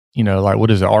like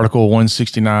what is it? Article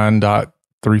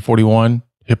 169.341,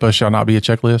 HIPAA shall not be a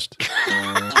checklist.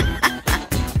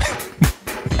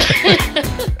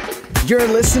 You're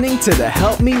listening to the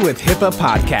Help Me with HIPAA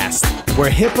podcast,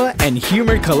 where HIPAA and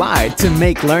humor collide to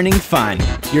make learning fun.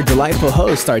 Your delightful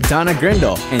hosts are Donna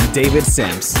Grindle and David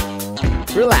Sims.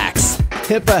 Relax,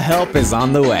 HIPAA help is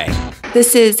on the way.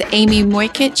 This is Amy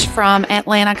Moykich from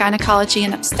Atlanta Gynecology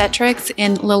and Obstetrics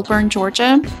in Lilburn,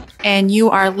 Georgia, and you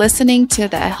are listening to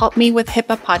the Help Me with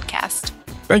HIPAA podcast.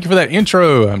 Thank you for that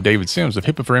intro. I'm David Sims of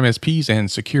HIPAA for MSPs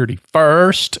and Security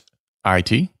First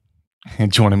IT,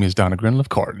 and joining me is Donna Grindle of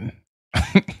Carton.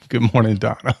 Good morning,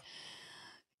 Donna.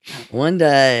 One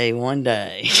day.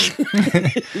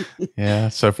 Yeah,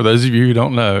 so for those of you who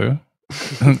don't know,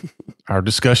 our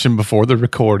discussion before the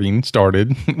recording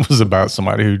started was about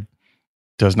somebody who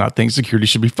does not think security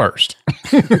should be first.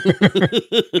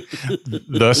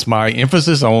 Thus, my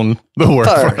emphasis on the word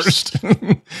first.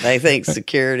 They think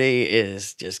security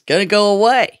is just going to go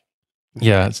away.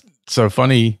 Yeah, so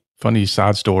funny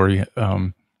side story.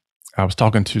 I was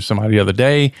talking to somebody the other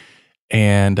day,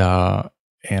 and I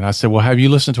said, well, have you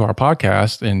listened to our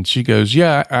podcast? And she goes,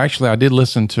 yeah, actually, I did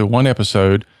listen to one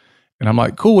episode. And I'm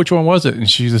like, cool, which one was it? And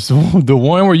she says, the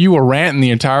one where you were ranting the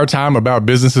entire time about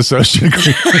business associate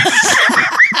agreements.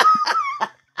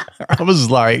 I was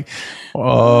like,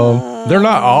 they're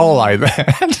not all like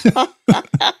that.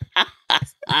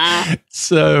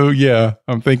 So, yeah,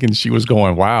 I'm thinking she was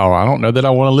going, wow, I don't know that I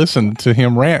want to listen to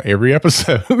him rant every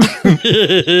episode.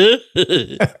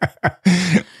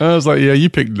 I was like, yeah, you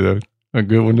picked a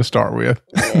good one to start with.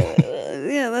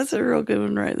 Yeah, that's a real good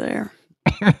one right there.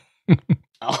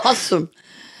 Awesome.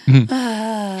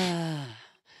 Yeah.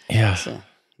 So,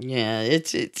 yeah,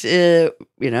 it's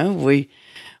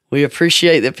we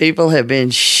appreciate that people have been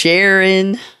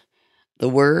sharing the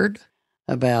word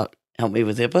about Help Me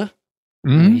with HIPAA.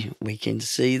 Mm-hmm. We can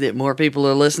see that more people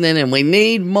are listening, and we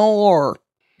need more.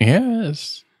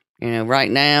 Yes. Right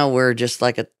now we're just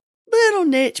like a little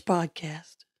niche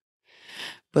podcast,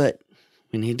 but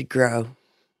we need to grow.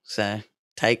 So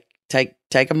take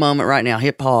a moment right now.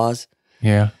 Hit pause.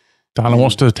 Yeah. Donna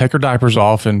wants to take her diapers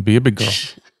off and be a big girl.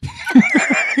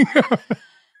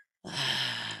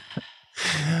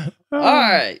 All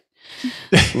right.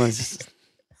 Let's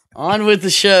on with the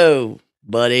show,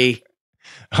 buddy.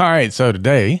 All right. So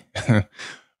today we're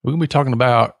going to be talking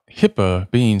about HIPAA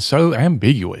being so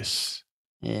ambiguous.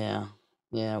 Yeah.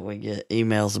 Yeah. We get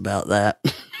emails about that.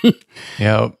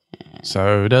 Yep.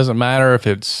 So it doesn't matter if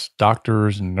it's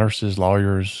doctors and nurses,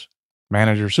 lawyers,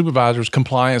 managers, supervisors,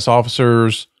 compliance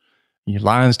officers,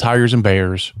 lions, tigers, and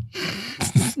bears.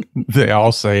 They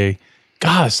all say,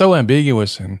 God, it's so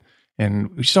ambiguous and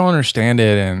we just don't understand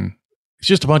it. And it's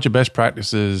just a bunch of best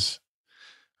practices.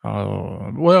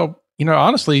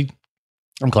 Honestly,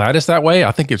 I'm glad it's that way.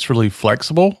 I think it's really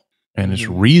flexible and it's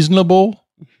reasonable,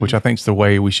 which I think is the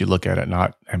way we should look at it,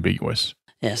 not ambiguous.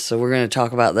 Yeah, so we're going to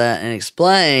talk about that and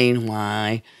explain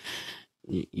why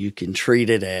you can treat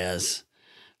it as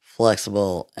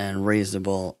flexible and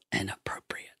reasonable and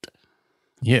appropriate.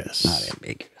 Yes. Not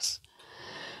ambiguous.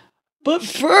 But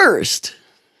first,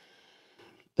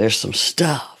 there's some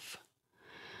stuff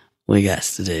we got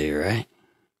to do, right?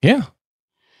 Yeah.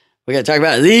 We got to talk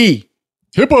about the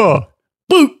HIPAA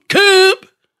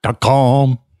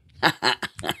bootcamp.com.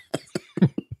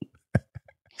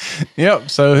 Yep.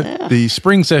 So the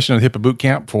spring session of the HIPAA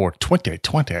Bootcamp for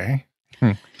 2020.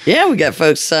 Yeah, we got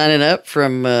folks signing up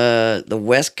from the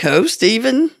West Coast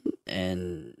even,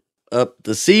 and up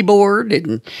the seaboard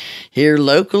and here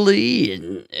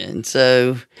locally. And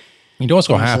so... You know what's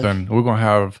going to happen? We're going to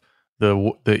have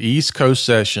the East Coast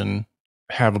session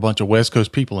have a bunch of West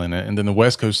Coast people in it, and then the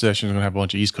West Coast session is going to have a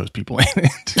bunch of East Coast people in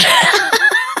it.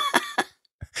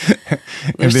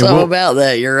 There's something about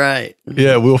that. You're right.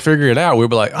 Yeah, we'll figure it out. We'll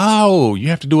be like, oh, you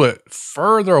have to do it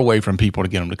further away from people to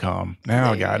get them to come.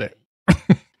 Now I got it.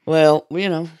 Well, we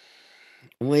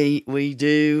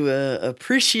do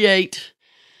appreciate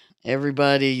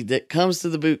everybody that comes to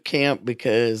the boot camp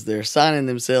because they're signing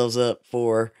themselves up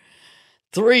for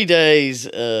 3 days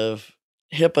of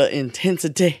HIPAA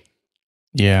intensity.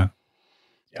 Yeah.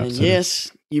 And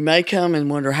yes, you may come and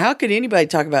wonder, how could anybody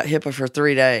talk about HIPAA for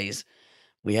 3 days?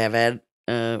 We have had,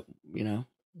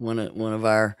 one of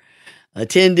our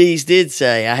attendees did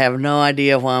say, I have no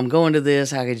idea why I'm going to this.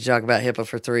 How could you talk about HIPAA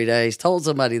for 3 days? Told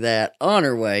somebody that on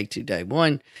her way to day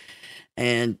one,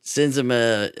 and sends them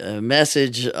a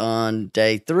message on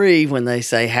day 3 when they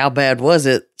say, how bad was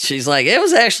it? She's like, it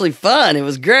was actually fun. It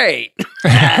was great.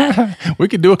 We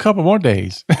could do a couple more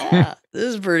days. Yeah,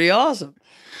 this is pretty awesome.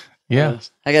 Yeah.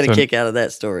 I got a kick out of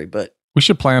that story, but We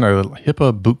should plan a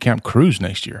HIPAA boot camp cruise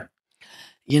next year.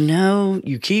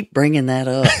 You keep bringing that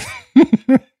up.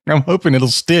 I'm hoping it'll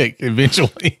stick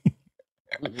eventually.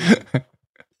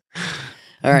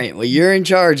 All right. Well, you're in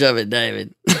charge of it,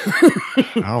 David.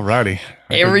 All righty.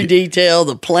 Every detail,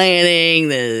 the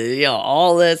planning,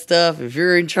 all that stuff. If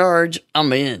you're in charge,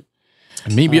 I'm in.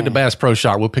 Meet me at the Bass Pro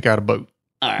Shop. We'll pick out a boat.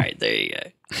 All right. There you go.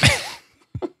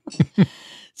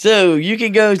 So you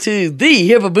can go to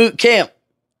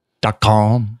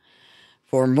thehippabootcamp.com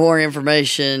for more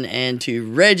information and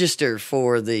to register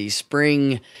for the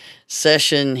spring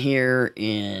session here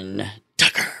in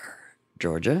Tucker,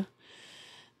 Georgia.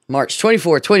 March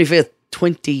 24th, 25th,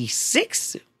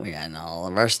 26th. We got all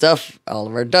of our stuff, all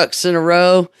of our ducks in a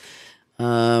row.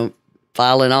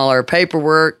 Filing all our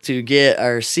paperwork to get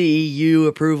our CEU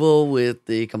approval with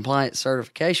the Compliance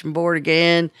Certification Board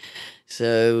again.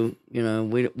 So, we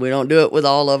don't do it with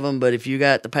all of them, but if you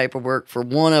got the paperwork for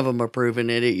one of them approving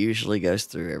it, it usually goes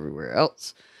through everywhere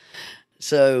else.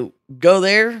 So go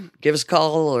there, give us a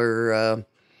call, or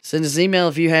send us an email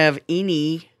if you have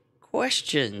any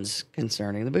questions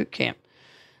concerning the boot camp.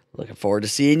 Looking forward to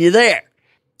seeing you there.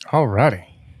 All righty.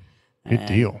 Good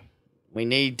deal. We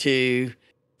need to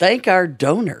thank our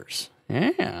donors.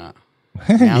 Yeah.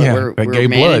 Now that we're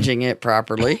managing it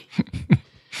properly.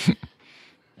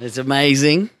 It's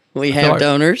amazing. We have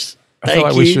donors. Thank you.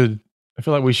 I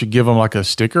feel like we should give them like a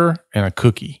sticker and a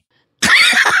cookie.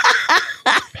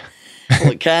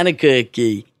 What kind of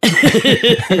cookie?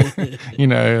 I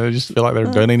just feel like they're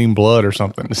donating blood or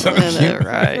something. I know,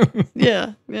 right?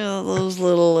 Yeah. Those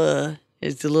little,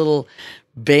 it's a little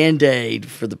Band-Aid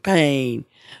for the pain.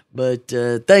 But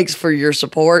thanks for your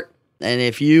support. And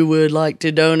if you would like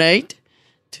to donate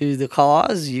to the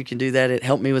cause, you can do that at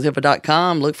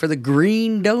helpmewithhipaa.com. Look for the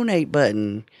green donate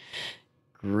button.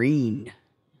 Green.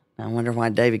 I wonder why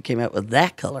David came up with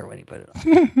that color when he put it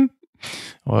on.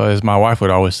 Well, as my wife would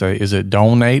always say, is it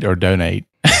donate or donate?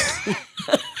 The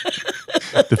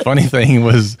funny thing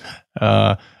was,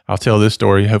 I'll tell this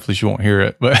story. Hopefully she won't hear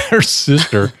it, but her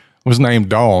sister was named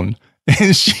Dawn,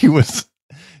 and she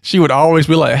would always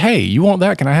be like, "Hey, you want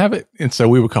that? Can I have it?" And so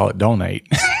we would call it donate.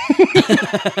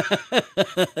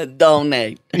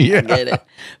 Donate. Yeah. I get it.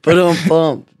 Put on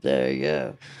pump. There you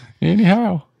go.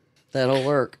 Anyhow. That'll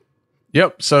work.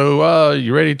 Yep. So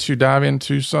you ready to dive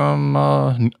into some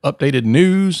updated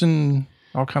news and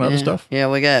all kind of other stuff? Yeah,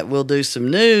 we'll do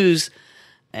some news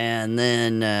and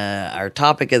then our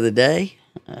topic of the day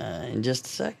in just a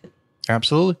second.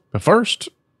 Absolutely. But first,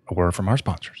 a word from our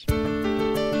sponsors.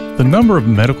 The number of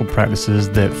medical practices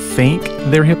that think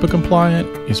they're HIPAA compliant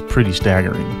is pretty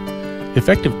staggering.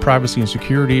 Effective privacy and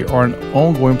security are an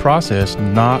ongoing process,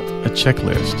 not a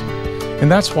checklist.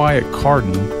 And that's why at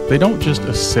Cardin, they don't just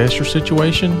assess your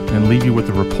situation and leave you with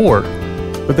a report,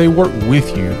 but they work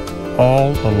with you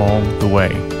all along the way.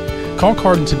 Call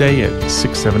Cardin today at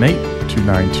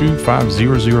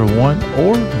 678-292-5001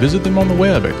 or visit them on the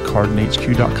web at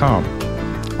cardinhq.com.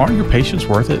 Aren't your patients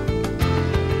worth it?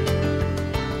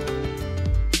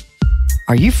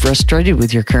 Are you frustrated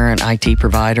with your current IT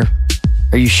provider?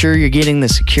 Are you sure you're getting the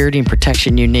security and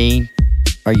protection you need?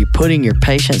 Are you putting your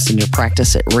patients and your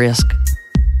practice at risk?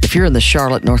 If you're in the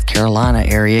Charlotte, North Carolina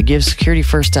area, give Security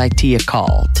First IT a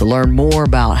call to learn more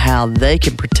about how they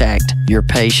can protect your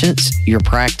patients, your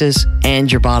practice,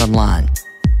 and your bottom line.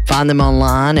 Find them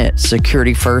online at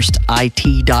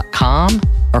securityfirstit.com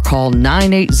or call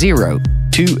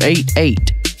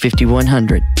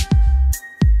 980-288-5100.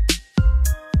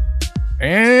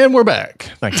 And we're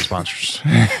back. Thank you, sponsors.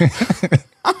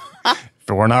 If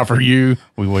it were not for you,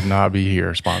 we would not be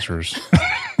here, sponsors.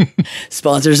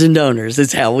 Sponsors and donors.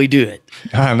 That's how we do it.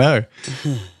 I know.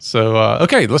 So,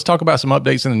 okay, let's talk about some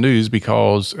updates in the news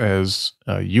because as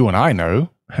you and I know,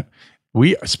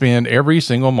 we spend every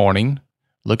single morning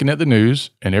looking at the news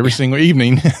and every single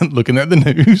evening looking at the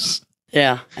news.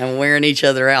 Yeah, and wearing each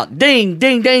other out. Ding,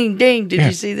 ding, ding, ding. Did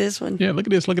you see this one? Yeah, look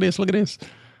at this, look at this, look at this.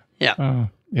 Yeah.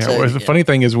 Yeah, so, the funny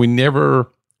thing is we never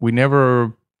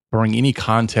bring any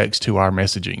context to our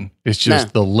messaging. It's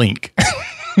just the link.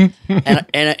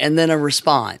 and then a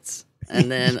response, and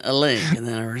then a link, and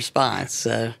then a response.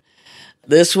 So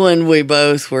this one we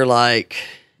both were like,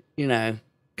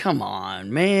 come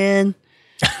on, man.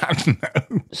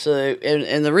 So,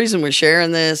 and the reason we're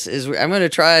sharing this is I'm going to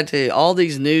try to, all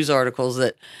these news articles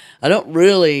that I don't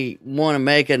really want to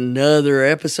make another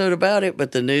episode about it,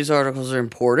 but the news articles are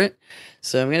important.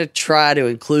 So I'm going to try to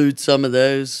include some of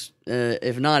those,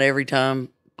 if not every time,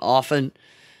 often,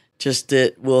 just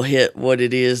that we'll hit what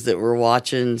it is that we're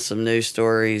watching, some news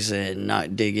stories, and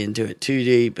not dig into it too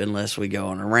deep unless we go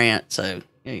on a rant. So,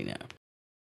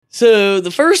 So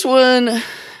the first one,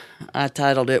 I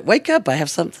titled it, Wake Up, I Have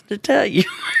Something to Tell You.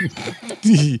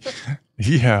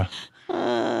 Yeah.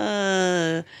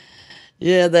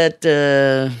 You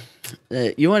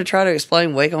want to try to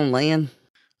explain Wake on LAN?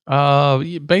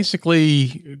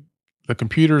 Basically, the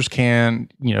computers can,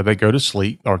 they go to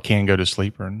sleep or can go to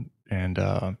sleep, and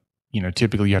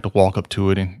typically you have to walk up to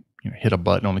it and hit a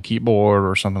button on the keyboard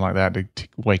or something like that to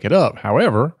wake it up.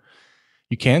 However,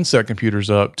 you can set computers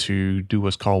up to do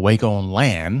what's called Wake on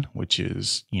LAN, which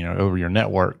is, over your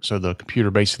network. So the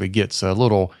computer basically gets a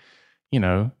little,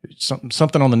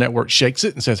 something on the network shakes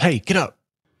it and says, "Hey, get up.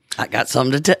 I got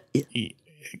something to tell you."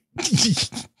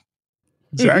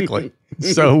 Exactly.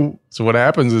 So what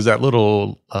happens is that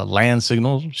little LAN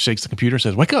signal shakes the computer,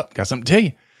 says, "Wake up, got something to tell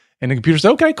you." And the computer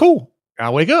says, "Okay, cool.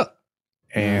 I'll wake up."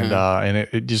 And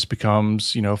it just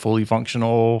becomes, fully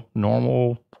functional,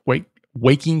 normal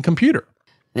waking computer.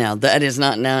 Now, that is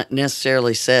not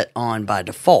necessarily set on by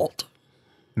default.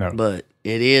 No. But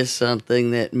it is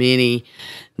something that many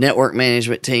network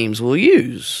management teams will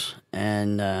use.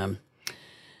 And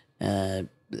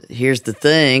here's the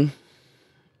thing.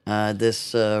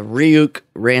 This Ryuk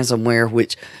ransomware,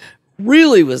 which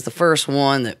really was the first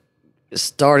one that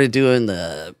started doing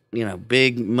the,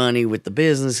 big money with the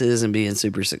businesses and being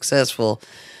super successful,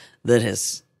 that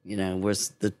has, was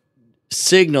the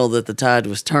signal that the tide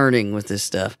was turning with this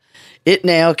stuff. It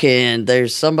now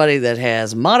there's somebody that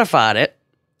has modified it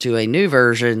to a new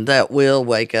version that will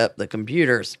wake up the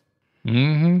computers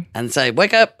and say,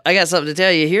 "Wake up, I got something to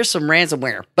tell you. Here's some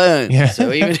ransomware." Boom. Yeah.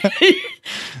 So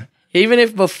even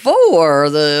if before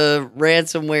the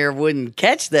ransomware wouldn't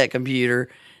catch that computer,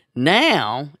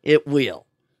 now it will.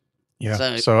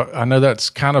 Yeah. So I know that's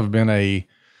kind of been a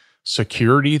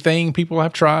security thing people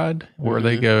have tried where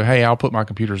they go, "Hey, I'll put my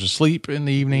computers to sleep in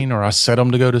the evening," or I set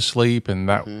them to go to sleep. And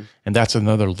that's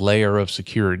another layer of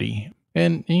security.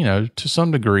 And, to some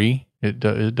degree, it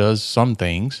does some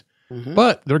things,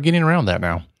 but they're getting around that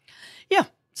now. Yeah.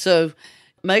 So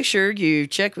make sure you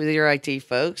check with your IT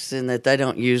folks and that they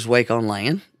don't use Wake on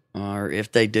LAN, or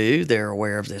if they do, they're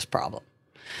aware of this problem.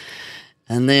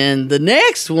 And then the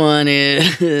next one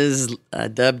is, I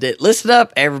dubbed it, "Listen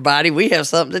up, everybody. We have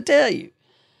something to tell you."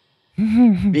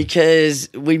 Because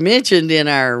we mentioned in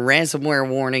our Ransomware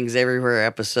Warnings Everywhere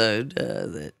episode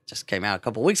that just came out a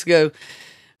couple weeks ago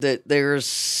that there's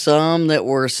some that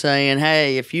were saying,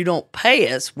 "Hey, if you don't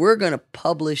pay us, we're going to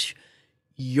publish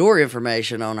your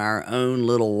information on our own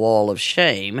little wall of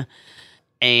shame."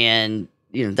 And,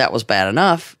 that was bad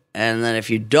enough. And then if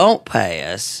you don't pay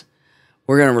us,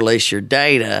 we're going to release your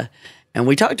data. And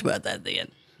we talked about that then.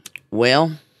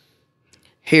 Well,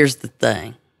 here's the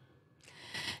thing.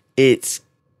 It's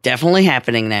definitely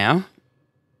happening now,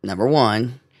 number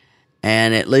one.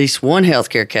 And at least one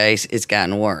healthcare case, it's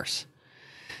gotten worse.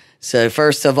 So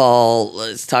first of all,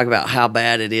 let's talk about how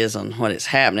bad it is on what is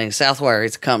happening. Southwire,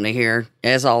 it's a company here.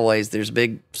 As always, there's a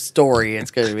big story.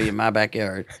 It's going to be in my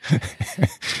backyard.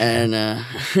 And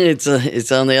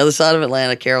it's on the other side of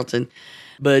Atlanta, Carrollton.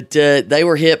 But they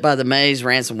were hit by the Maze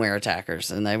ransomware attackers,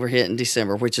 and they were hit in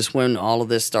December, which is when all of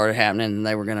this started happening, and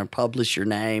they were going to publish your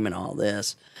name and all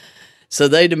this. So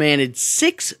they demanded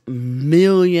 $6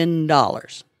 million.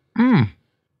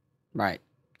 Right,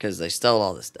 because they stole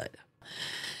all this data.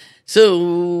 So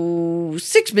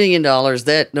 $6 million,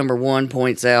 that number one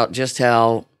points out just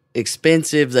how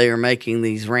expensive they are making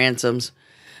these ransoms.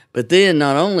 But then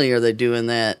not only are they doing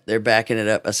that, they're backing it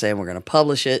up by saying we're going to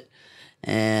publish it.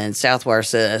 And Southwire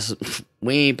says,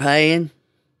 "We ain't paying."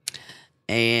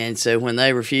 And so when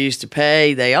they refuse to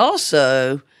pay, they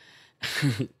also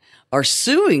are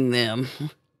suing them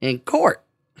in court.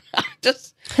 I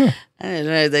don't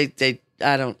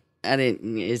know.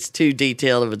 It's too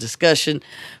detailed of a discussion.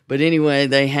 But anyway,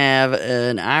 they have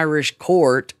an Irish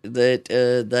court that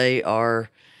they are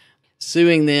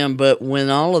suing them. But when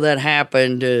all of that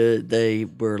happened, they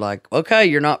were like, "Okay,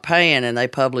 you're not paying." And they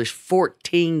published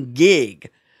 14 gig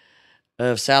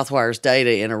of Southwire's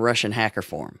data in a Russian hacker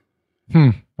form.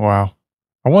 Wow.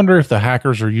 I wonder if the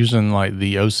hackers are using like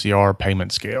the OCR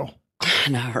payment scale. I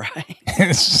know, right?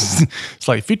 It's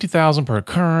like 50,000 per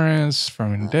occurrence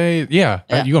from a day. Yeah,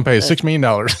 you're gonna pay $6 million.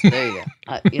 There you go.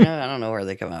 I don't know where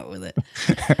they come up with it,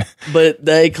 but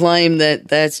they claim that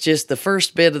that's just the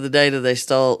first bit of the data they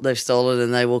stole. They've stolen,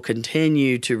 and they will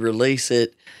continue to release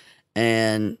it.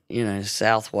 And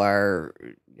Southwire.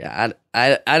 Yeah,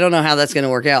 I don't know how that's going to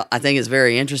work out. I think it's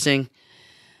very interesting,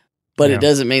 but it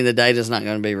doesn't mean the data is not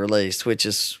going to be released, which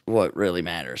is what really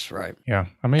matters, right? Yeah,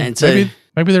 I mean, and so,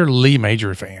 maybe they're Lee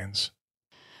Major fans.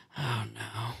 Oh no.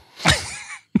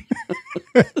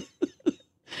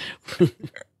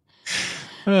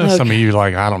 Some of you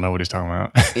like, I don't know what he's talking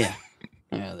about. Yeah.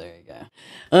 Oh, there you go.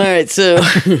 All right. So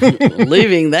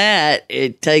leaving that,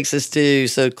 it takes us to,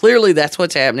 so clearly that's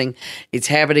what's happening. It's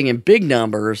happening in big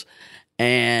numbers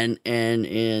and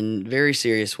in very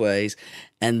serious ways.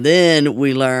 And then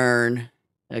we learn,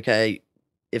 okay,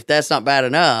 if that's not bad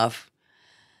enough,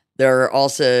 they're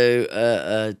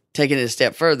also taking it a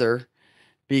step further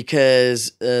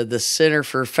because the Center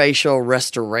for Facial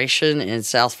Restoration in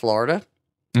South Florida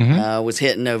was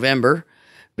hit in November.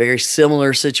 Very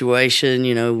similar situation,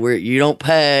 where you don't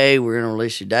pay, we're going to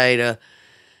release your data.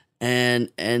 And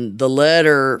the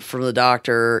letter from the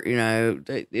doctor,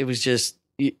 it was just,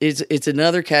 it's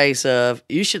another case of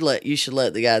you should let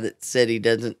the guy that said he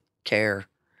doesn't care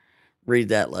read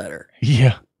that letter.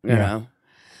 Yeah. You know,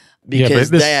 because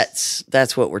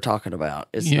that's what we're talking about.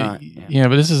 It's not. Yeah,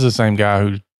 but this is the same guy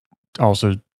who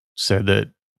also said that,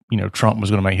 Trump was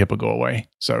going to make HIPAA go away.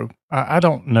 So I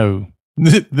don't know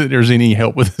that there's any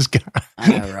help with this guy.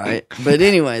 I know, right? But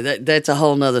anyway, that's a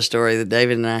whole nother story that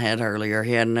David and I had earlier.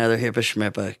 He had another HIPAA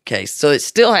schmippa case. So it's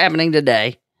still happening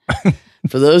today.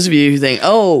 For those of you who think,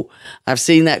 oh, I've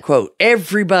seen that quote,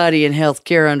 everybody in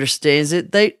healthcare understands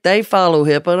it. They follow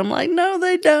HIPAA. And I'm like, no,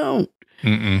 they don't.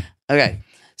 Mm-mm. Okay.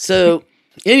 So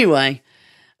anyway,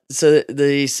 so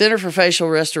the Center for Facial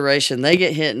Restoration, they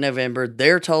get hit in November.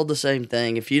 They're told the same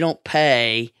thing. If you don't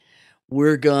pay,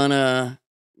 we're going to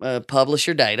publish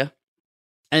your data.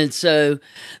 And so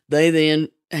they then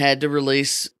had to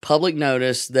release public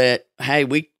notice that, hey,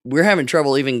 we're having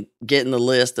trouble even getting the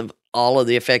list of all of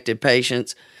the affected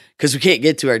patients because we can't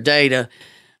get to our data.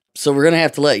 So we're going to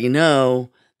have to let you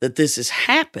know that this has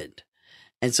happened.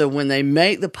 And so when they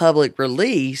make the public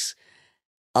release,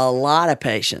 a lot of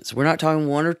patients, we're not talking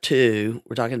one or two,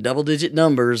 we're talking double-digit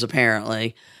numbers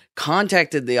apparently,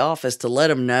 contacted the office to let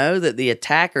them know that the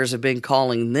attackers have been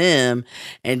calling them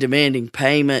and demanding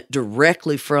payment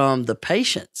directly from the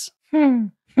patients.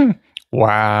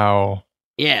 Wow.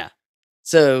 Yeah.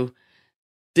 So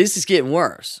this is getting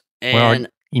worse. And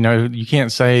you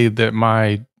can't say that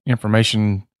my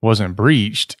information wasn't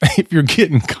breached if you're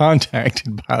getting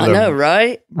contacted by them. I know,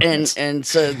 right? And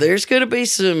so there's going to be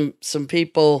some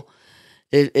people.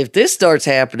 If this starts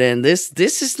happening, this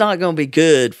is not going to be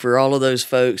good for all of those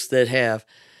folks that have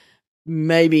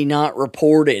maybe not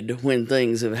reported when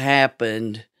things have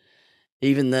happened,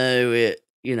 even though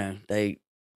they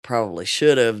probably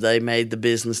should have. They made the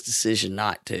business decision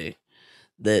not to,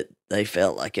 that they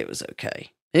felt like it was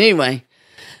okay. Anyway,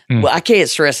 well, I can't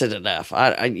stress it enough.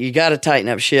 You got to tighten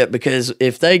up shit because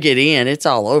if they get in, it's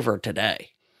all over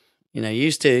today.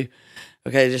 Used to.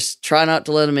 Okay, just try not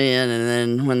to let them in, and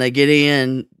then when they get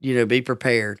in, be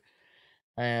prepared.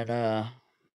 And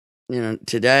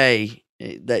today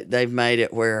they've made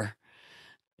it where,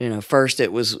 first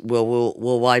it was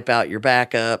we'll wipe out your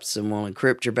backups and we'll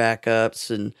encrypt your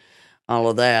backups and all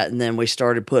of that, and then we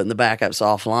started putting the backups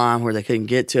offline where they couldn't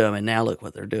get to them, and now look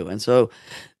what they're doing. So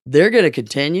they're going to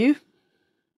continue,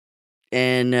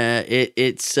 and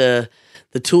it's the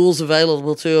tools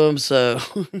available to them. So.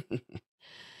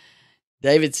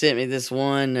 David sent me this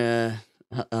one. I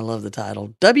love the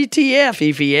title.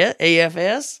 WTF,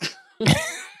 AFS?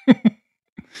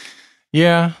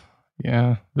 Yeah.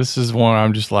 This is one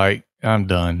I'm just like, I'm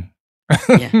done.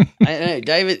 Yeah. I know.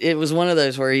 David, it was one of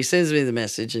those where he sends me the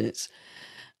message and it's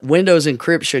Windows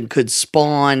encryption could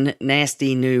spawn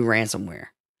nasty new ransomware.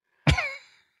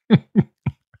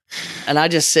 And I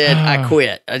just said, I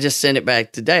quit. I just sent it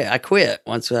back today. I quit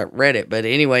once I read it. But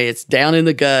anyway, it's down in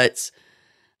the guts.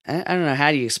 I don't know.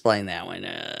 How do you explain that one?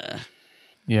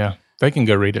 Yeah, they can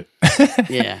go read it.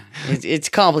 Yeah. It's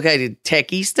complicated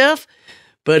techie stuff,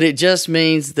 but it just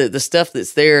means that the stuff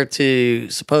that's there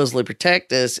to supposedly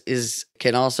protect us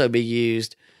can also be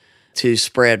used to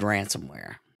spread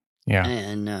ransomware. Yeah.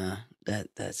 And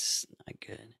that's not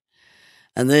good.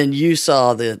 And then you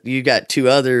saw that you got two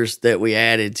others that we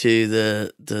added to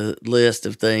the list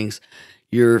of things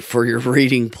for your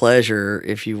reading pleasure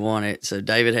if you want it. So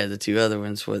David had the two other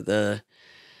ones with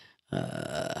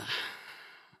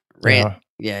rant.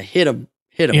 Yeah, hit them.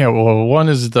 Yeah, well, one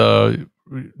is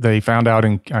they found out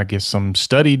in, I guess, some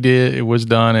study it was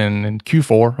done in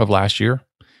Q4 of last year,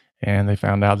 and they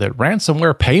found out that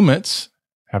ransomware payments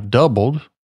have doubled,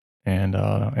 and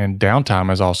downtime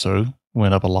has also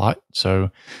went up a lot.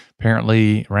 So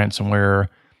apparently ransomware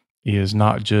is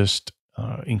not just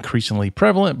increasingly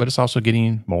prevalent, but it's also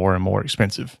getting more and more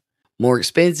expensive. More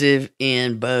expensive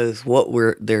in both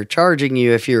what they're charging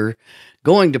you if you're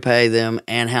going to pay them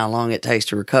and how long it takes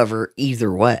to recover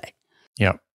either way.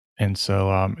 Yep. And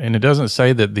so, and it doesn't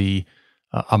say that the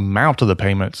amount of the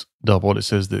payments doubled. It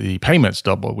says that the payments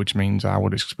doubled, which means I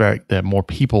would expect that more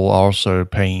people are also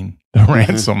paying the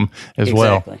ransom as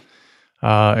well.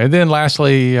 And then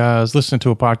lastly, I was listening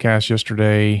to a podcast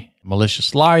yesterday,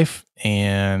 Malicious Life,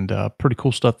 and pretty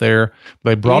cool stuff there.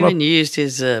 They brought up used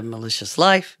his malicious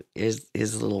life, his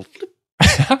little flip.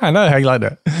 I know how you like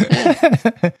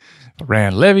that.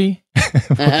 Rand Levy.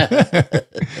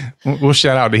 We'll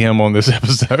shout out to him on this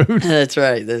episode. That's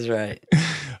right. That's right.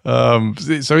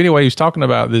 So anyway, he was talking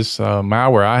about this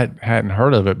malware. I hadn't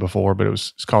heard of it before, but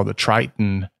it's called the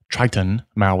Triton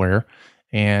malware.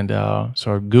 And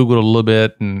so I Googled a little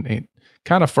bit, and it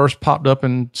kind of first popped up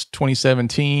in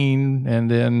 2017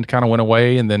 and then kind of went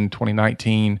away. And then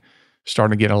 2019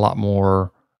 started to get a lot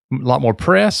more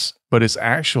press, but it's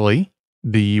actually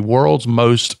the world's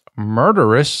most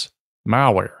murderous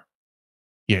malware.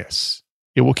 Yes,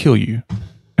 it will kill you.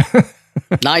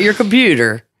 Not your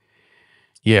computer.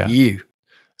 Yeah. You.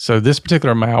 So this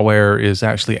particular malware is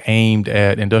actually aimed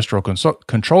at industrial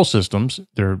control systems,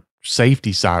 their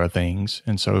safety side of things.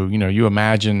 And so, you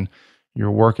imagine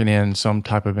you're working in some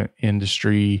type of an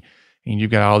industry and you've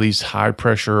got all these high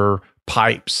pressure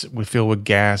pipes filled with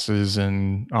gases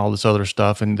and all this other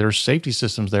stuff. And there's safety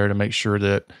systems there to make sure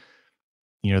that,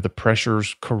 the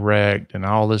pressure's correct and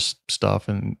all this stuff,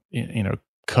 and,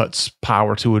 cuts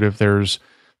power to it if there's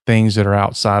things that are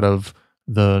outside of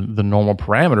the normal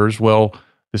parameters. Well,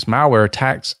 this malware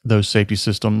attacks those safety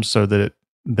systems so that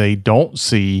they don't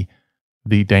see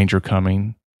the danger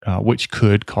coming, which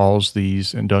could cause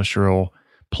these industrial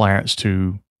plants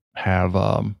to have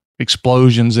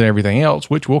explosions and everything else,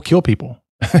 which will kill people.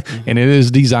 And it is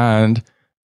designed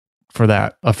for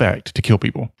that effect, to kill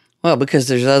people. Well, because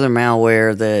there's other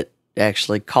malware that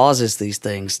actually causes these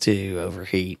things to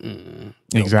overheat and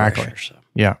exactly. Pressure, so.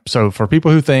 Yeah. So for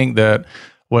people who think that,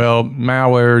 well,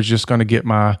 malware is just going to get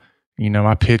my,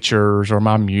 my pictures or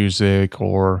my music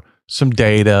or some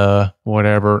data,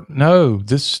 whatever. No,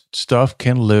 this stuff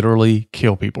can literally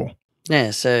kill people.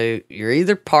 Yeah. So you're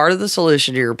either part of the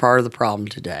solution or you're part of the problem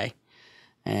today.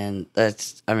 And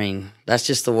that's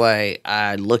just the way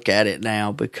I look at it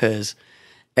now, because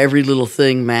every little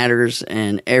thing matters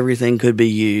and everything could be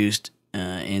used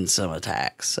in some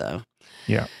attacks. So,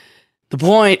 yeah. The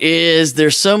point is,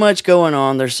 there's so much going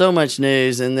on. There's so much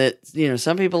news, and that,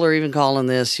 some people are even calling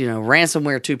this,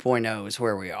 ransomware 2.0 is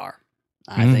where we are.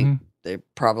 I think they're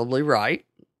probably right.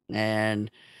 And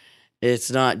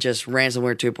it's not just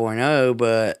ransomware 2.0,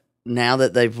 but now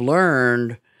that they've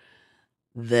learned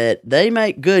that they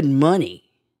make good money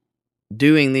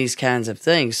doing these kinds of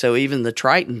things. So even the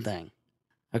Triton thing.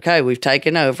 Okay, we've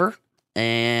taken over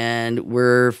and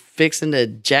we're fixing to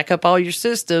jack up all your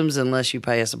systems unless you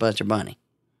pay us a bunch of money.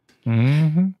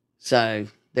 Mm-hmm. So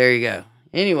there you go.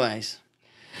 Anyways,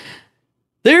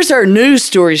 there's our news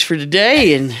stories for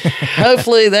today, and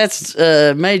hopefully that's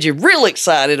made you real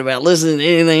excited about listening to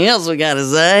anything else we got to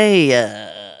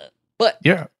say. But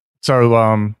yeah,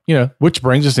 so which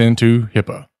brings us into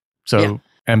HIPAA. So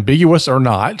ambiguous or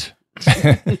not,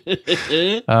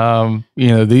 these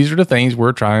are the things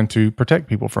we're trying to protect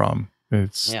people from.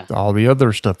 It's all the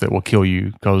other stuff that will kill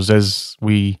you, because as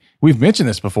we've mentioned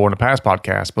this before in a past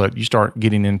podcast, but you start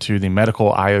getting into the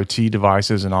medical IoT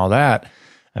devices and all that,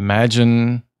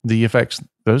 imagine the effects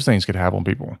those things could have on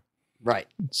people. Right.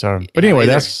 So, but anyway,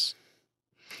 that's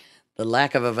the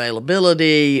lack of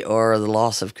availability or the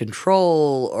loss of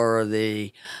control or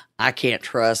I can't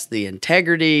trust the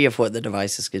integrity of what the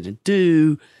device is going to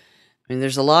do. I mean,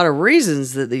 there's a lot of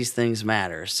reasons that these things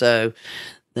matter. So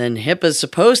then HIPAA is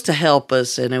supposed to help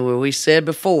us. And we said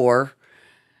before,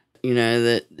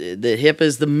 that HIPAA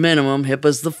is the minimum, HIPAA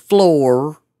is the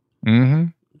floor.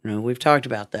 Mm-hmm. We've talked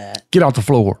about that. Get off the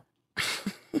floor.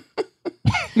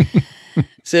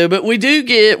 So, but we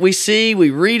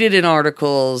read it in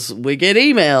articles, we get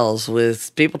emails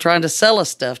with people trying to sell us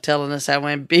stuff, telling us how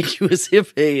ambiguous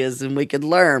HIPAA is, and we could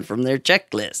learn from their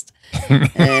checklist.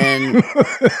 And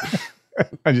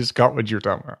I just got what you're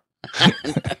talking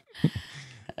about.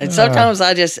 And sometimes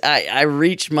I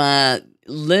reach my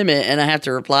limit and I have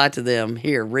to reply to them,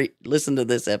 here, listen to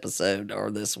this episode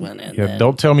or this one. And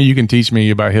don't tell me you can teach me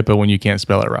about HIPAA when you can't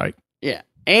spell it right. Yeah.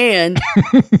 And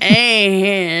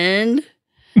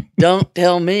don't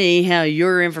tell me how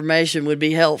your information would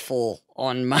be helpful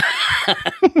on my.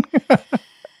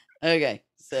 Okay.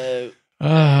 So,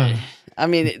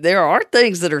 there are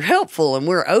things that are helpful, and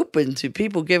we're open to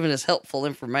people giving us helpful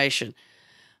information.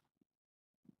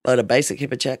 But a basic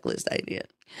HIPAA checklist ain't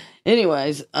it.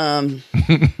 Anyways,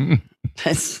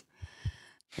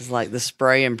 It's like the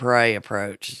spray and pray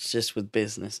approach. It's just with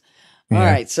business. All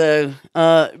Yeah. right. So,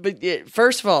 but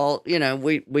first of all,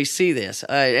 we see this,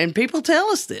 and people tell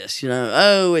us this,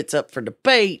 oh, it's up for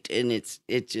debate, and it's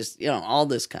just, all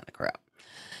this kind of crap.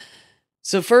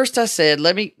 So first I said,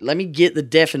 let me get the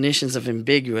definitions of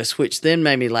ambiguous, which then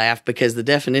made me laugh because the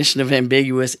definition of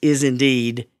ambiguous is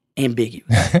indeed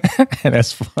ambiguous.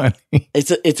 That's funny.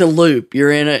 It's a loop.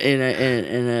 You're in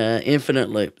a infinite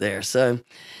loop there. So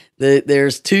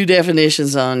there's two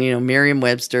definitions on,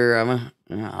 Merriam-Webster.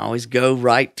 I always go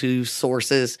right to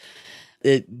sources.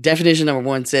 The definition number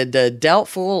one said,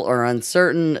 doubtful or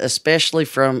uncertain, especially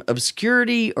from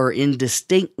obscurity or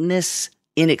indistinctness,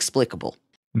 inexplicable.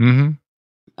 Mm-hmm.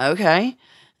 Okay.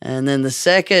 And then the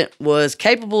second was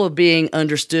capable of being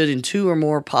understood in two or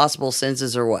more possible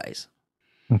senses or ways.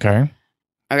 Okay.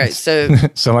 Okay. So,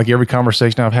 so like every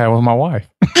conversation I've had with my wife.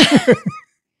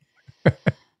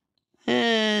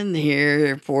 and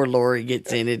here poor Lori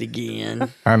gets in it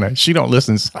again. I know. She don't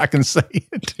listen, so I can say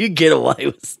it. You get away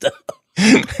with stuff.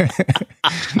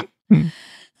 It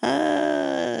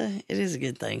is a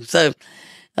good thing. So,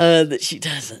 that she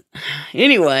doesn't.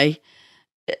 Anyway,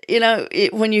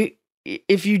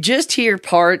 if you just hear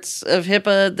parts of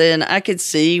HIPAA, then I could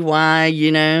see why,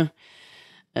 you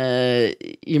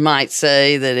might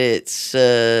say that it's,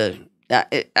 I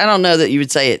don't know that you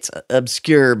would say it's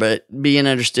obscure, but being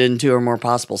understood in two or more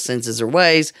possible senses or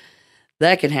ways,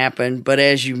 that can happen. But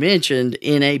as you mentioned,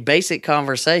 in a basic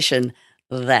conversation,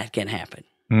 that can happen.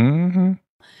 Mm-hmm.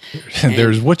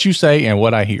 There's what you say and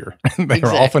what I hear. They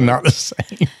are often not the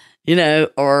same.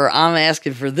 Or I'm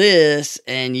asking for this,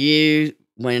 and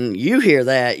when you hear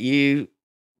that, you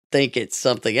think it's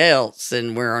something else,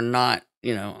 and we're not,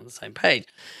 on the same page.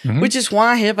 Mm-hmm. Which is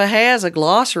why HIPAA has a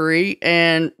glossary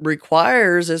and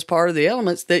requires as part of the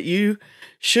elements that you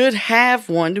should have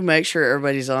one to make sure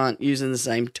everybody's using the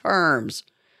same terms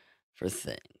for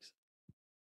things.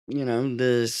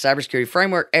 The cybersecurity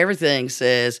framework, everything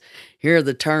says, here are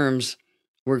the terms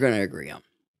we're going to agree on.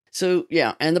 So,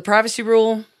 yeah, and the privacy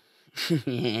rule,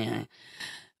 yeah.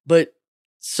 But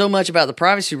so much about the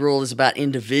privacy rule is about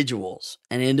individuals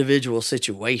and individual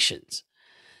situations.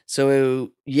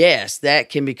 So, yes, that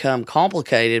can become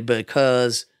complicated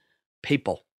because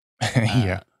people.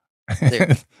 Yeah.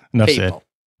 Enough people.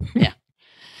 Said. Yeah.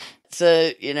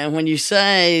 So, when you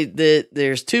say that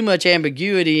there's too much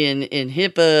ambiguity in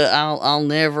HIPAA, I'll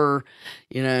never,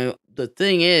 the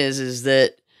thing is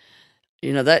that,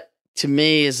 that to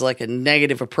me is like a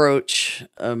negative approach,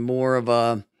 more of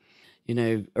a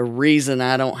reason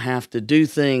I don't have to do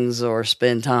things or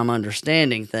spend time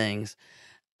understanding things.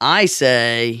 I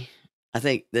think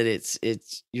that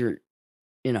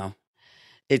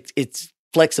it's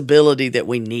flexibility that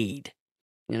we need,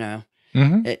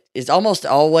 Mm-hmm. It's almost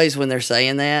always when they're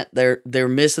saying that they're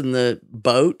missing the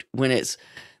boat when it's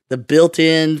the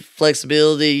built-in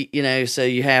flexibility, so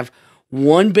you have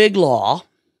one big law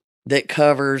that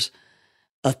covers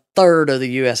a third of the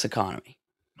U.S. economy.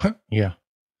 Yeah.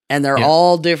 And they're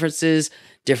all different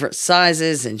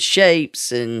sizes and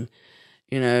shapes and,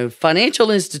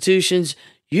 financial institutions.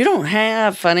 You don't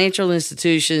have financial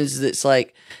institutions that's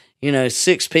like,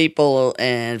 6 people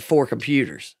and 4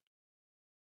 computers.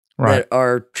 Right. That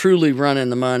are truly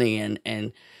running the money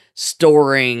and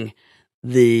storing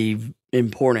the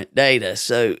important data.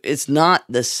 So it's not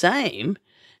the same,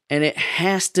 and it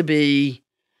has to be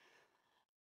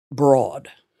broad.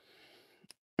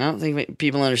 I don't think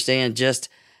people understand just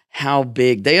how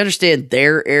big. They understand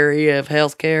their area of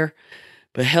healthcare,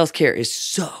 but healthcare is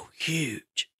so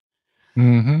huge.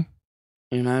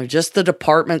 Mm-hmm. Just the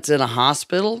departments in a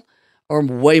hospital are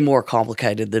way more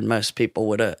complicated than most people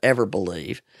would ever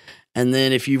believe. And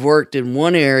then if you've worked in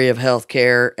one area of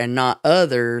healthcare and not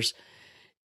others,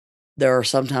 there are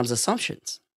sometimes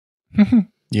assumptions.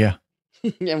 Yeah.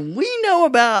 And we know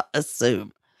about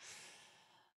assume.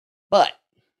 But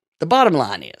the bottom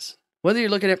line is, whether you're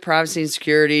looking at privacy and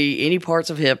security, any parts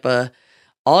of HIPAA,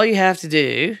 all you have to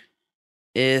do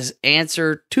is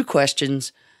answer 2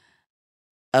 questions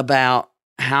about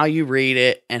how you read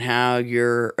it and how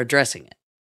you're addressing it.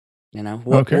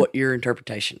 What your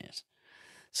interpretation is.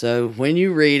 So when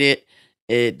you read it,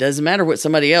 it doesn't matter what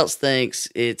somebody else thinks.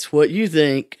 It's what you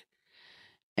think.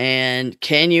 And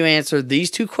can you answer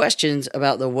these 2 questions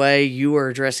about the way you are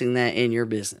addressing that in your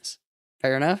business?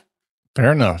 Fair enough?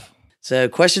 Fair enough. So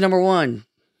question number 1,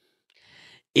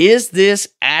 is this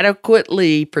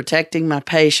adequately protecting my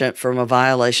patient from a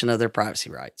violation of their privacy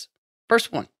rights?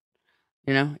 First one,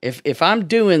 if I'm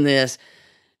doing this,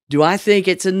 do I think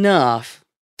it's enough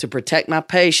to protect my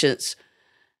patient's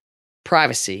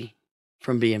privacy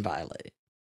from being violated?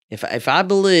 If I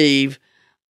believe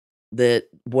that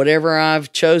whatever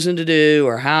I've chosen to do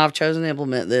or how I've chosen to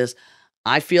implement this,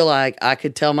 I feel like I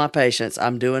could tell my patients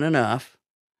I'm doing enough,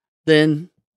 then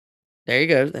there you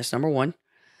go. That's number one.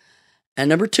 And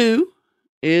number two,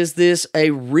 is this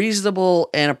a reasonable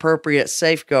and appropriate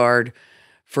safeguard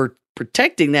for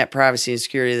protecting that privacy and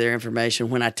security of their information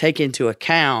when I take into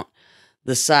account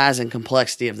the size and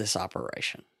complexity of this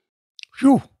operation?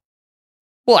 Phew.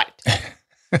 What?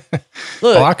 Look,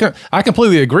 well, I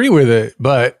completely agree with it,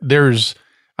 but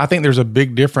I think there's a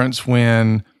big difference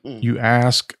when you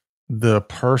ask the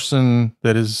person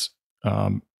that is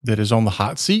on the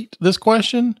hot seat this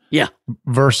question,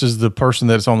 versus the person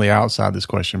that's on the outside this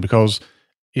question, because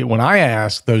when I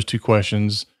ask those two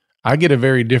questions, I get a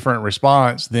very different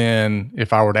response than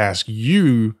if I were to ask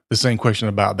you the same question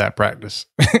about that practice.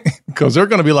 Because they're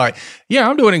going to be like, yeah,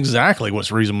 I'm doing exactly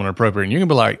what's reasonable and appropriate. And you're going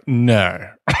to be like, no,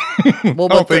 I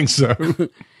don't think so.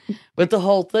 But the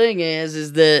whole thing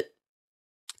is that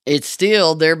it's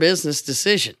still their business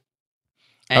decision.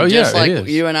 And just like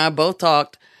you and I both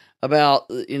talked about,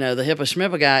 the HIPAA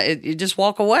Schmippa guy, you just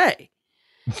walk away.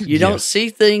 You don't see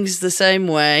things the same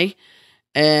way.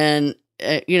 And,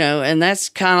 and that's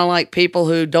kind of like people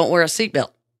who don't wear a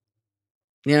seatbelt.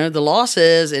 The law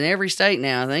says in every state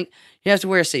now, I think, you have to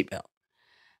wear a seatbelt.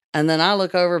 And then I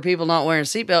look over people not wearing a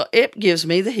seatbelt. It gives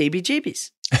me the heebie-jeebies.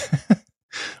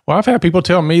 Well, I've had people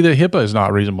tell me that HIPAA is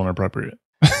not reasonable and appropriate.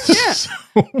 Yeah.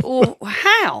 Well,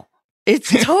 how?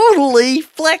 It's totally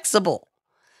flexible.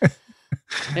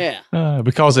 Yeah.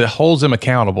 Because it holds them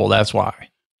accountable. That's why.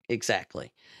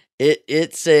 Exactly.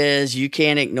 It says you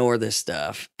can't ignore this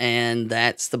stuff, and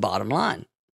that's the bottom line.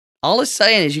 All it's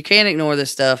saying is you can't ignore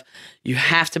this stuff. You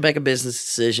have to make a business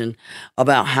decision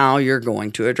about how you're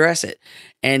going to address it.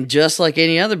 And just like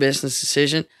any other business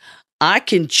decision, I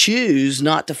can choose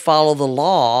not to follow the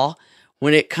law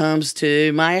when it comes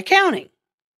to my accounting.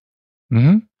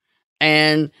 Mm-hmm.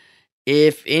 And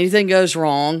if anything goes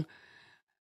wrong,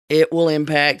 it will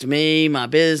impact me, my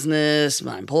business,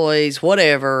 my employees,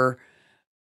 whatever.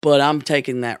 But I'm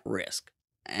taking that risk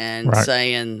and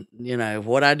saying,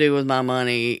 what I do with my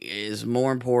money is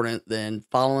more important than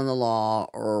following the law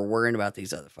or worrying about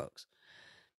these other folks.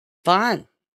 Fine.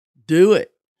 Do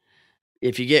it.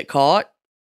 If you get caught,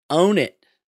 own it.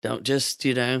 Don't just,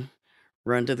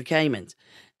 run to the Caymans.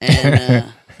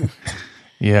 And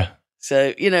yeah.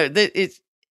 So,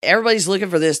 everybody's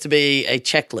looking for this to be a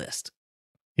checklist.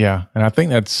 Yeah. And I think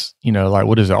that's, like,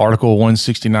 what is it? Article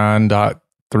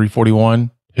 169.341.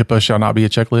 HIPAA shall not be a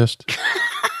checklist.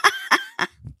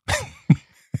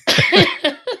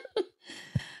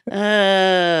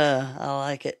 I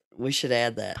like it. We should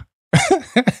add that.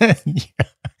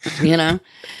 Yeah.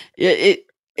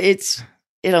 It's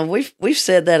we've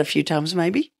said that a few times,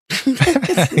 maybe.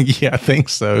 Yeah, I think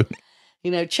so.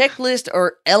 Checklist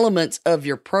are elements of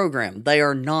your program. They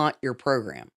are not your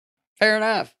program. Fair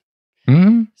enough.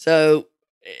 Mm-hmm. So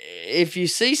if you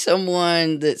see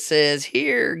someone that says,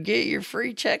 here, get your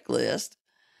free checklist,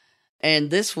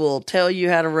 and this will tell you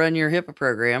how to run your HIPAA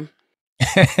program.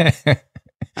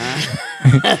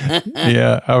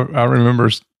 Yeah, I remember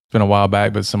it's been a while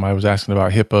back, but somebody was asking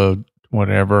about HIPAA,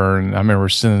 whatever. And I remember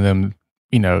sending them,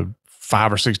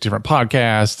 5 or 6 different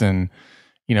podcasts and,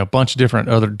 a bunch of different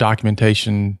other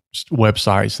documentation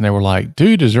websites. And they were like,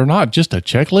 dude, is there not just a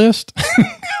checklist?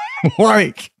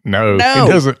 Like, no, it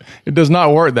doesn't. It does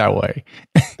not work that way.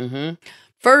 Mm-hmm.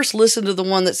 First, listen to the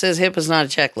one that says HIPAA is not a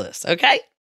checklist. Okay.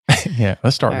 Yeah,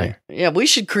 let's start there. Yeah, we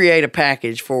should create a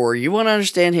package for you want to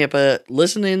understand HIPAA.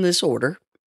 Listen in this order,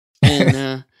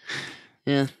 and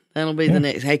yeah, that'll be the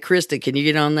next. Hey, Krista, can you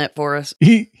get on that for us?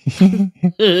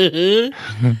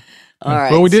 All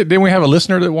right. Well, we did. Didn't we have a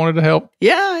listener that wanted to help?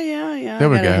 Yeah. There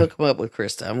we go. Hook them up with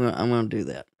Krista. I'm gonna do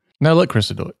that. No, let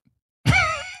Krista do it.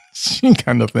 She ain't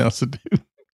got nothing else to do.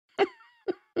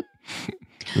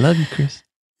 Love you, Chris.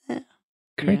 Yeah.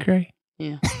 Cray.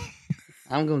 Yeah.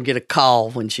 I'm going to get a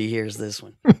call when she hears this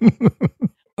one.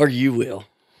 Or you will.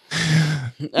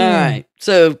 All right.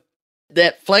 So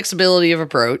that flexibility of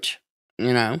approach,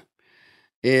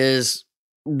 is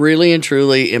really and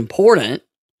truly important.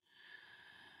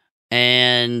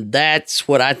 And that's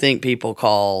what I think people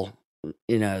call,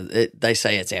 they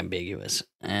say it's ambiguous.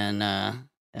 And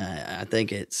I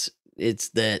think it's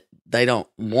that they don't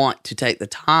want to take the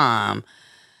time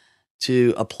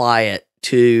to apply it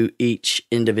to each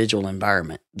individual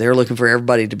environment. They're looking for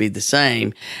everybody to be the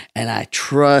same. And I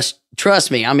trust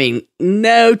me. I mean,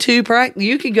 you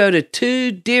could go to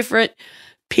 2 different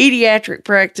pediatric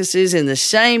practices in the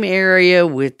same area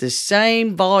with the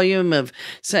same volume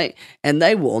and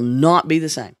they will not be the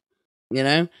same.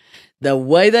 the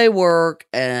way they work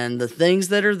and the things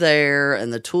that are there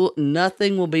and the tool,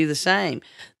 nothing will be the same.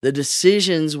 The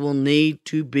decisions will need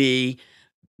to be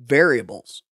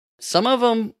variables. Some of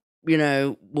them,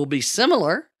 will be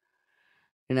similar.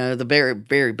 The very,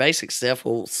 very basic stuff,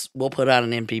 we'll put out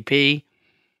an MPP.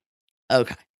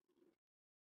 Okay.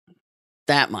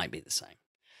 That might be the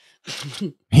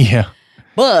same. Yeah.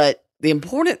 But the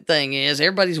important thing is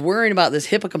everybody's worrying about this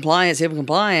HIPAA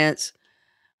compliance,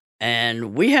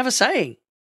 and we have a say.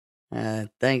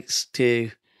 Thanks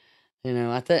to,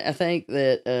 I think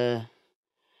that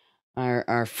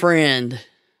our friend,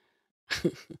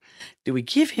 do we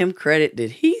give him credit?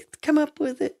 Did he come up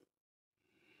with it?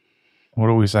 What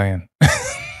are we saying?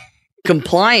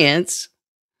 Compliance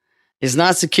is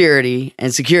not security,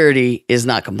 and security is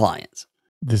not compliance.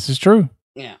 This is true.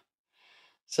 Yeah.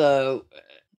 So,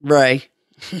 Ray.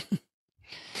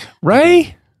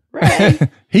 Ray?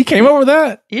 He came up with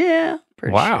that? Yeah.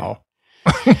 Wow.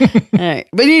 Sure. All right.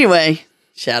 But anyway,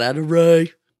 shout out to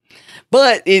Ray.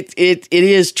 But it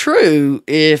is true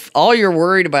if all you're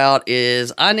worried about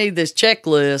is I need this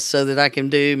checklist so that I can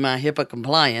do my HIPAA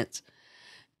compliance.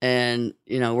 And,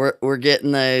 we're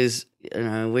getting those,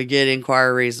 we get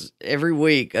inquiries every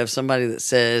week of somebody that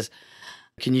says,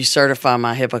 can you certify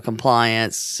my HIPAA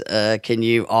compliance? Can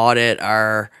you audit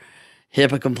our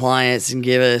HIPAA compliance and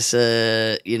give us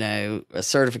a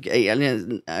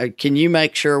certificate? Can you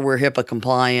make sure we're HIPAA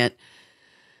compliant?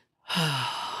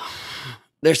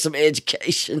 There's some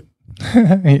education.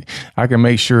 I can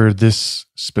make sure this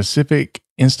specific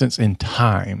instance in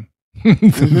time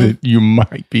that you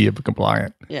might be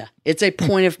compliant. Yeah. It's a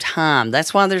point of time.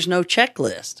 That's why there's no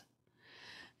checklist.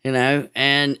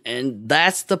 And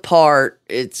that's the part.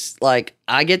 It's like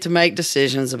I get to make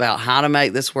decisions about how to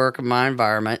make this work in my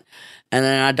environment, and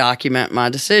then I document my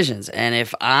decisions. And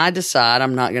if I decide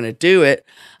I'm not going to do it,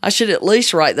 I should at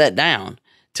least write that down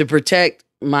to protect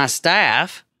my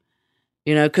staff,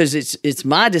 because it's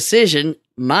my decision,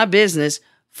 my business,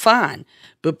 fine.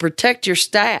 But protect your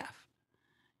staff,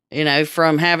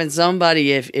 from having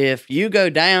somebody, if you go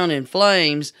down in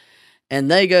flames and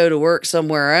they go to work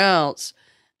somewhere else,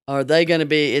 it's going to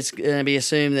be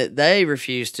assumed that they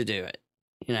refused to do it,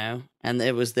 and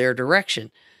it was their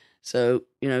direction. So,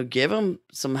 give them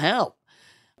some help.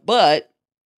 But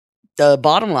the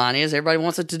bottom line is everybody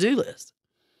wants a to-do list.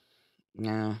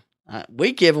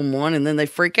 We give them one and then they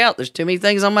freak out. There's too many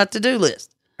things on my to-do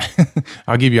list.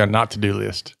 I'll give you a not to-do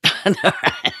list.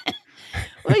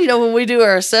 Well, when we do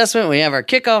our assessment, we have our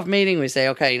kickoff meeting. We say,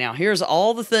 okay, now here's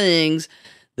all the things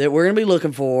that we're going to be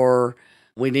looking for.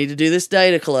 We need to do this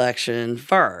data collection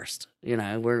first. We're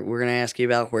going to ask you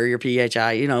about where your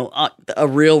PHI, a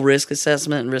real risk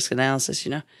assessment and risk analysis,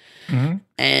 Mm-hmm.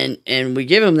 And we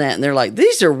give them that, and they're like,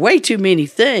 these are way too many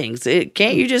things.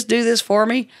 Can't you just do this for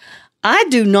me? I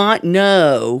do not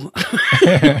know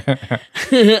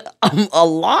a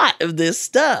lot of this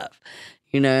stuff,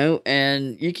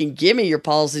 and you can give me your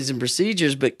policies and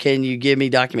procedures, but can you give me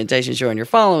documentation showing you're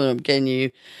following them? Can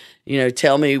you,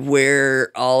 tell me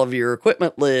where all of your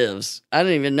equipment lives? I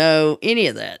don't even know any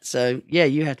of that. So yeah,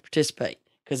 you have to participate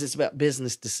because it's about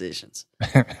business decisions.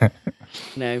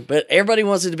 But everybody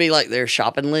wants it to be like their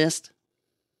shopping list.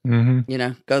 Mm-hmm.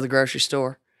 Go to the grocery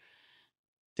store.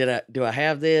 Do I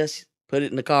have this? Put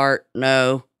it in the cart.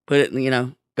 No. Put it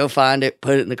in, go find it.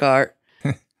 Put it in the cart.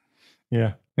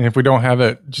 Yeah. And if we don't have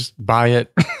it, just buy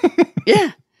it.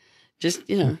 Yeah. Just,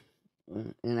 in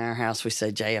our house, we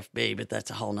say JFB, but that's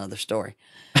a whole nother story.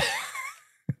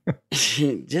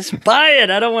 Just buy it.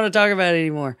 I don't want to talk about it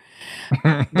anymore.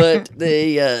 But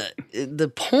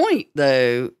the point,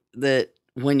 though, that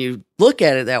when you look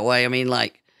at it that way, I mean,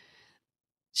 like,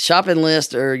 shopping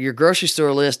list or your grocery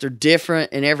store list are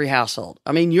different in every household.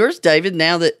 I mean, yours, David,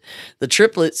 now that the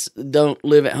triplets don't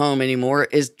live at home anymore,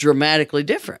 is dramatically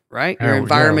different, right? Your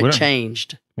environment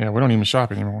changed. Yeah, we don't even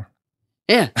shop anymore.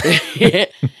 Yeah.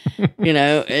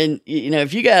 And,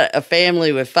 if you got a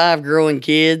family with 5 growing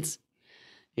kids,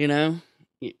 you're going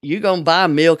to buy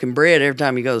milk and bread every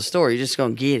time you go to the store. You're just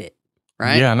going to get it,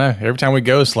 right? Yeah, I know. Every time we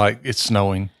go, it's like it's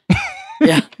snowing.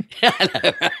 Yeah, I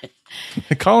know, right?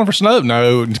 They're calling for snow.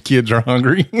 No, the kids are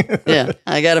hungry. Yeah,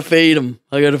 I got to feed them.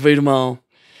 I got to feed them all.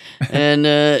 And,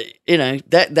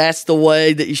 that's the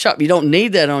way that you shop. You don't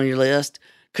need that on your list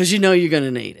because you're going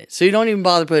to need it. So you don't even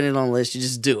bother putting it on the list. You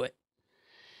just do it.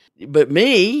 But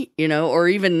me, or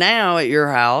even now at your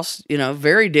house,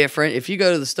 very different. If you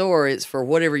go to the store, it's for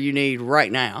whatever you need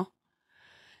right now.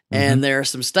 Mm-hmm. And there are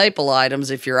some staple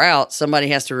items. If you're out, somebody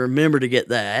has to remember to get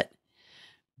that.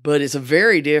 But it's a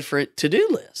very different to-do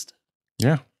list.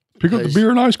 Yeah. Pick up the beer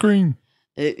and ice cream.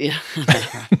 The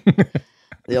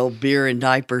The old beer and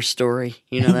diaper story.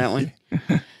 You know that one?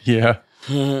 Yeah.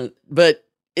 But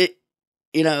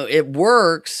it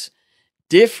works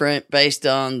different based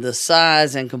on the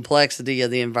size and complexity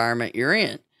of the environment you're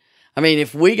in. I mean,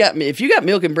 if you got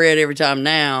milk and bread every time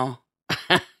now,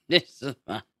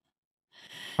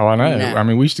 Oh, I know. No. I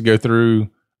mean, we used to go through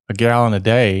a gallon a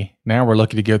day. Now we're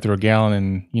lucky to go through a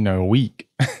gallon in, a week.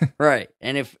 Right.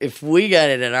 And if we got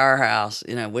it at our house,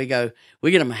 we get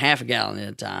them a half a gallon at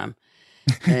a time.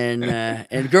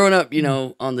 And growing up,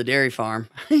 on the dairy farm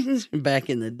back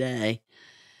in the day,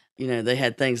 they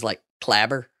had things like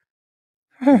Clabber.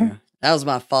 That was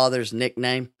my father's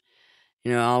nickname.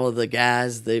 All of the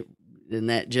guys in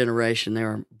that generation, there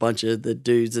were a bunch of the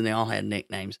dudes and they all had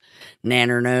nicknames.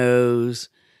 Nanner Nose,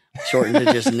 shortened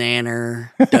to just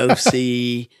Nanner,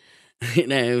 Dosey,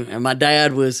 and my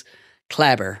dad was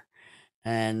Clabber.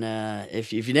 And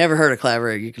if you never heard of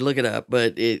Clabber, you can look it up,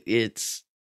 but it's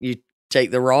you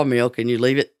take the raw milk and you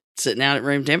leave it sitting out at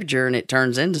room temperature and it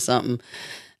turns into something.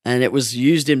 And it was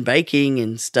used in baking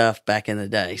and stuff back in the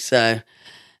day. So,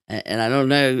 and I don't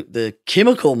know the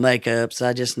chemical makeups.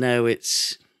 I just know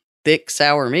it's thick,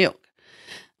 sour milk.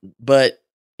 But,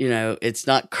 it's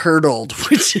not curdled,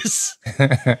 which is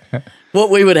what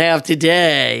we would have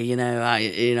today.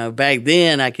 Back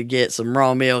then I could get some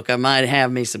raw milk. I might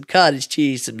have me some cottage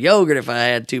cheese, some yogurt if I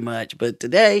had too much. But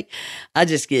today I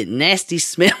just get nasty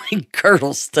smelling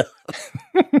curdle stuff.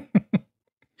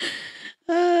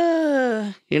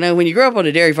 When you grow up on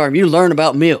a dairy farm, you learn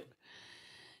about milk.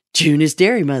 June is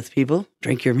dairy month, people.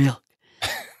 Drink your milk.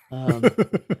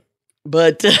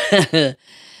 But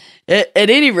at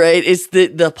any rate, it's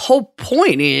the whole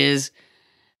point is,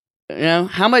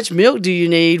 how much milk do you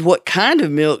need? What kind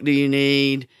of milk do you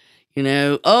need? We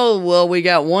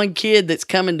got one kid that's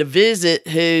coming to visit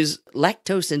who's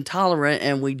lactose intolerant,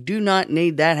 and we do not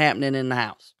need that happening in the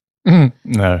house.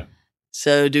 No.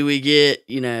 So do we get,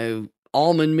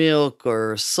 almond milk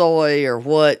or soy or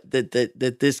what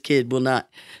that this kid will not?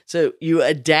 So you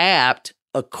adapt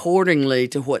accordingly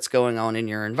to what's going on in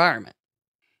your environment.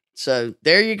 So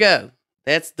there you go.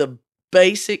 That's the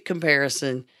basic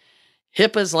comparison.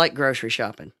 HIPAA's like grocery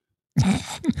shopping.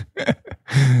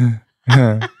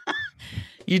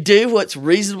 You do what's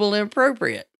reasonable and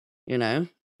appropriate.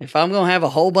 If I'm going to have a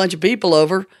whole bunch of people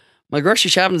over, my grocery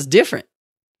shopping is different.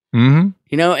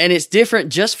 Mm-hmm. And it's different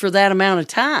just for that amount of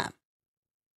time.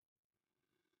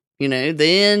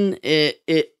 Then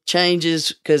it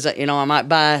changes because, I might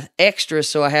buy extra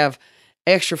so I have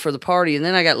extra for the party, and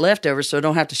then I got leftovers so I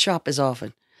don't have to shop as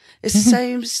often. It's the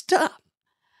same stuff.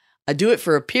 I do it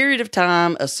for a period of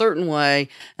time, a certain way,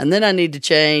 and then I need to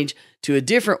change to a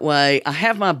different way. I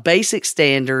have my basic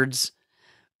standards,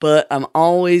 but I'm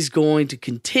always going to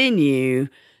continue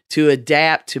to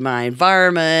adapt to my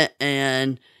environment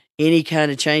and any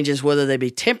kind of changes, whether they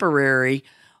be temporary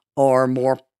or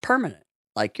more permanent,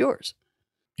 like yours.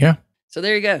 Yeah. So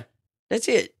there you go. That's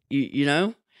it.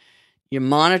 You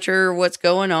monitor what's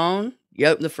going on. You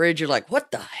open the fridge, you're like,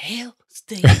 what the hell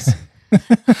stinks?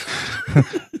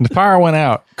 The power went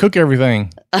out. Cook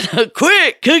everything.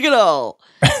 Quick, cook it all.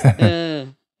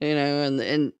 And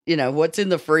what's in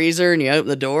the freezer, and you open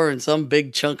the door and some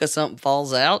big chunk of something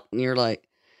falls out and you're like,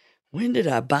 when did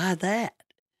I buy that?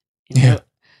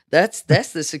 That's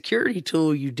the security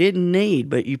tool you didn't need,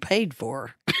 but you paid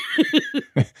for.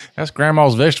 That's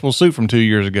Grandma's vegetable soup from 2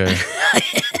 years ago.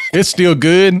 It's still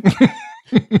good.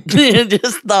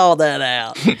 Just thaw that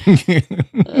out.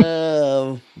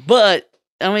 But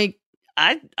I mean,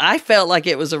 I felt like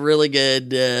it was a really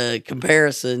good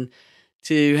comparison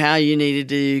to how you needed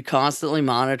to constantly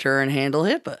monitor and handle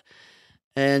HIPAA.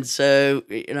 And so,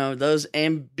 those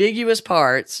ambiguous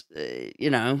parts, it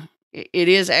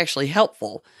is actually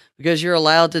helpful because you're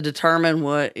allowed to determine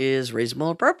what is reasonable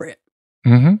and appropriate.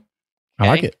 Mm-hmm. I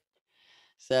like it.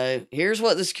 So here's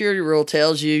what the security rule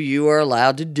tells you are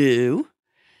allowed to do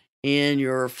in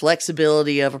your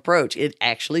flexibility of approach. It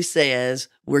actually says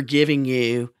we're giving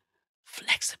you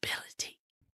flexibility.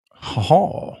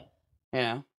 Oh.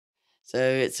 So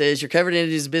it says your covered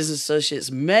entities, business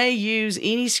associates may use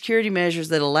any security measures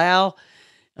that allow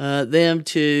them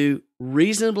to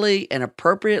reasonably and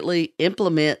appropriately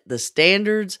implement the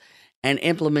standards and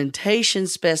implementation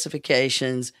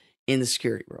specifications in the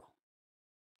security rule.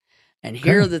 And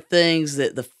here are the things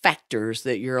the factors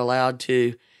that you're allowed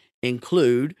to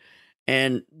include.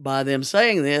 And by them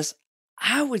saying this,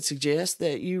 I would suggest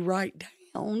that you write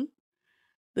down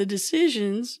the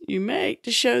decisions you make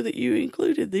to show that you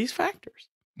included these factors.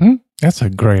 That's a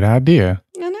great idea.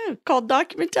 I know, called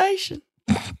documentation.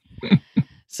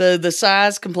 So the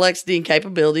size, complexity, and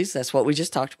capabilities, that's what we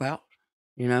just talked about,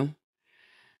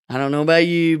 I don't know about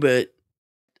you, but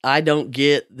I don't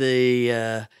get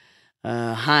the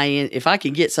high end. If I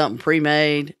can get something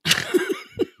pre-made,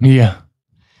 Yeah.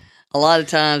 a lot of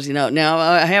times, now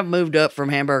I have moved up from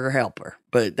hamburger helper,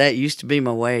 but that used to be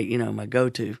my way, my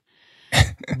go-to.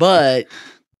 But,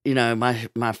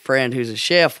 my friend who's a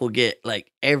chef will get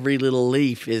like every little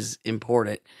leaf is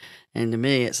important. And to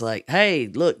me, it's like, hey,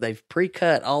 look, they've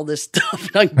pre-cut all this stuff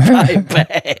and I can buy it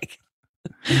back.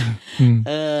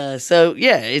 So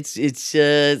yeah, it's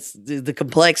the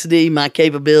complexity, my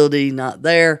capability, not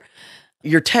there.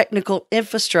 Your technical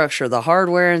infrastructure, the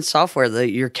hardware and software,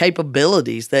 your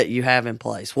capabilities that you have in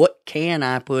place. What can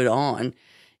I put on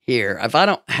here? If I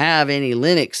don't have any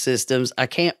Linux systems, I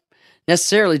can't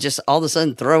necessarily just all of a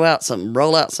sudden roll out some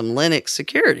Linux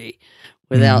security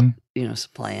without,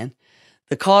 some plan.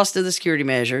 The cost of the security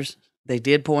measures. They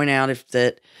did point out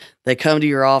that they come to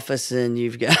your office and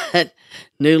you've got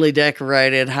newly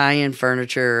decorated high-end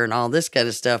furniture and all this kind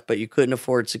of stuff, but you couldn't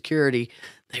afford security.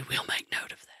 They will make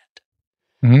note of that.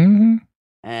 Mm-hmm.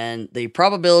 And the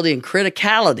probability and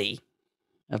criticality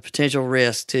of potential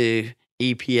risk to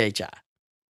EPHI.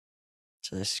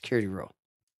 So the security rule.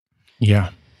 Yeah.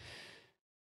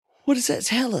 What does that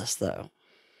tell us, though?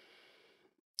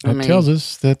 It tells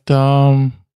us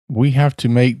that we have to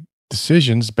make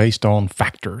decisions based on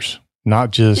factors,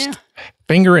 not just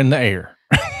finger in the air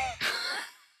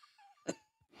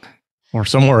or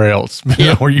somewhere else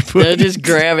where you put it. Just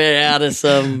grab it out of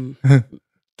some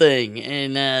thing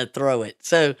and throw it.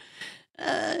 So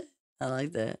I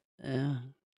like that.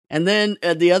 And then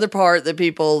the other part that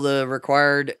the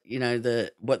required,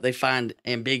 what they find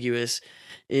ambiguous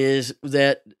is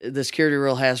that the security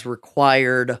rule has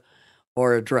required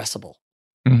or addressable.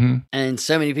 Mm-hmm. And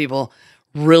so many people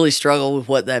really struggle with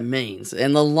what that means.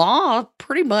 And the law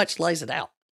pretty much lays it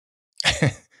out.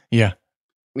 Yeah.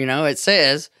 It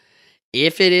says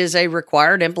if it is a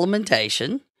required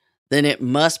implementation, then it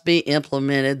must be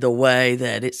implemented the way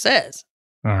that it says.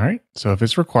 All right. So if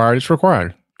it's required, it's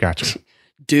required. Gotcha.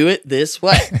 Do it this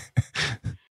way.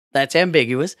 That's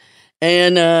ambiguous.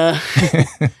 And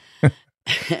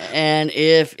and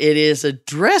if it is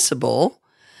addressable,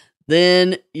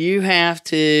 then you have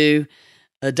to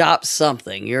adopt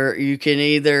something. You can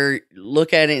either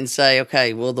look at it and say,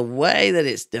 okay, well, the way that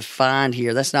it's defined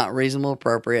here, that's not reasonable,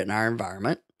 appropriate in our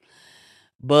environment.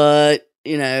 But,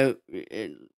 at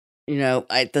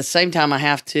the same time, I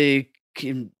have to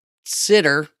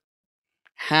consider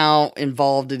how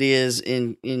involved it is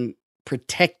in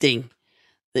protecting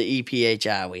the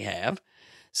EPHI we have.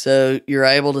 So you're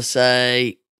able to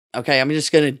say, okay, I'm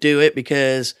just going to do it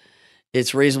because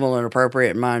it's reasonable and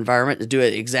appropriate in my environment to do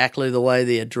it exactly the way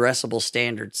the addressable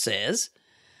standard says.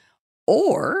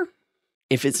 Or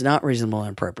if it's not reasonable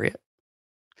and appropriate,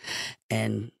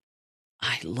 and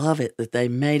I love it that they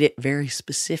made it very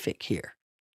specific here,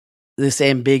 this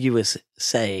ambiguous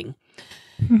saying,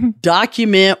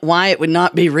 document why it would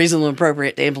not be reasonable and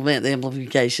appropriate to implement the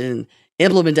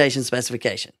implementation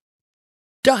specification.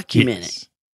 Document it.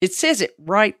 It says it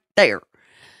right there.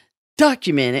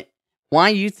 Document it. Why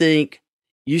you think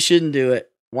you shouldn't do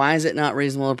it. Why is it not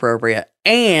reasonable and appropriate?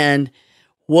 And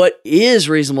what is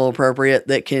reasonable and appropriate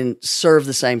that can serve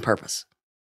the same purpose?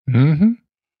 Mm-hmm.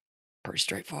 Pretty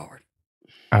straightforward.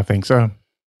 I think so.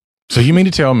 So you mean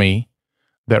to tell me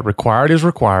that required is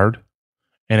required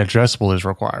and addressable is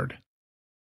required?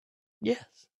 Yes.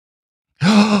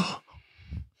 The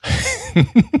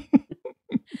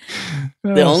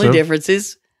only difference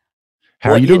is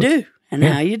how what you do and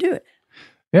how you do it.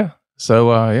 Yeah.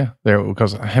 So,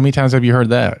 because how many times have you heard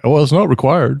that? Oh, well, it's not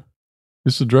required.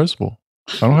 It's addressable.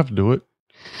 I don't have to do it.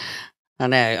 I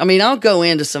know. I'll go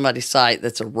into somebody's site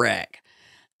that's a wreck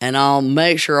and I'll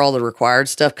make sure all the required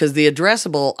stuff, because the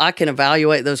addressable, I can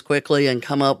evaluate those quickly and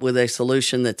come up with a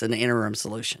solution that's an interim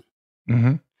solution.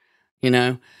 Mm-hmm.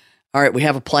 All right, we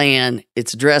have a plan.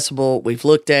 It's addressable. We've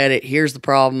looked at it. Here's the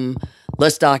problem.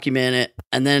 Let's document it.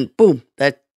 And then boom,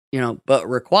 but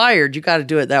required, you got to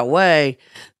do it that way.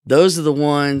 Those are the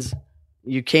ones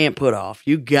you can't put off.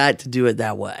 You got to do it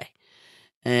that way.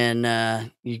 And,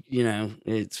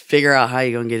 it's figure out how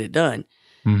you're going to get it done.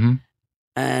 Mm-hmm.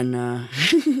 And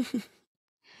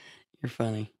you're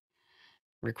funny.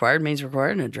 Required means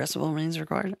required and addressable means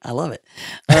required. I love it.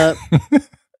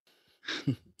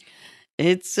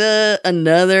 It's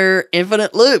another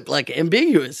infinite loop, like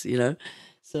ambiguous,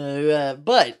 So,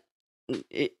 but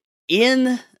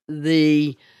in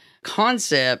the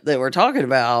concept that we're talking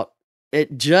about,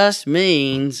 it just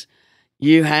means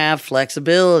you have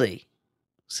flexibility.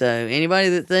 So anybody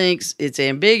that thinks it's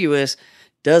ambiguous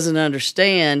doesn't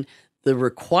understand the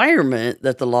requirement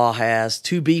that the law has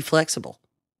to be flexible.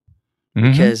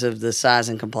 because of the size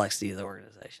and complexity of the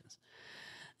organizations.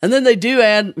 And then they do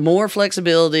add more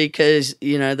flexibility because,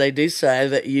 they do say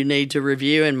that you need to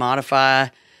review and modify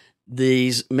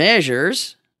these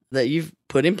measures that you've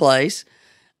put in place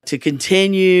to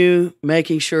continue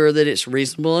making sure that it's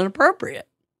reasonable and appropriate,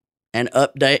 and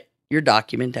update your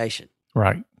documentation.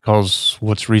 Right. Because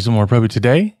what's reasonable and appropriate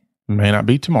today may not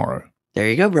be tomorrow. There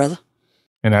you go, brother.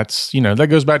 And that's, that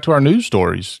goes back to our news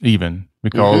stories even,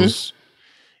 because,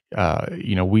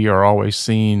 we are always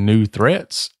seeing new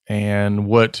threats, and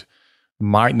what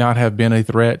might not have been a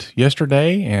threat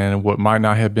yesterday and what might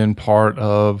not have been part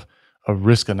of a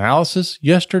risk analysis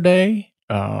yesterday,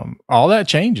 all that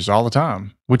changes all the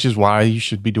time, which is why you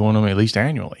should be doing them at least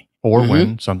annually or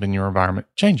when something in your environment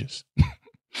changes.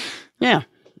 Yeah.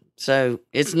 So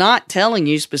it's not telling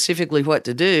you specifically what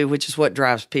to do, which is what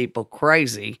drives people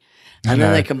crazy. And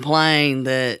then they complain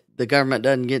that the government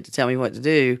doesn't get to tell me what to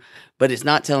do, but it's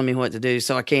not telling me what to do,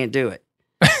 so I can't do it.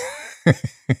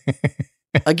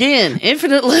 Again,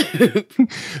 infinite loop.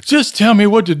 Just tell me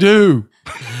what to do.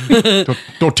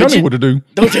 Don't tell me what to do.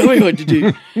 Don't tell me what to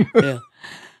do. Yeah.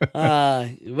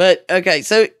 But okay,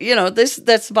 so that's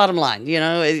the bottom line.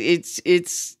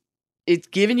 It's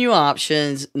giving you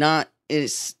options,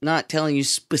 it's not telling you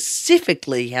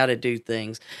specifically how to do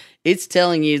things. It's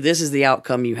telling you this is the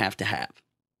outcome you have to have.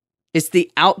 It's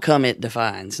the outcome it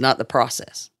defines, not the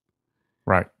process.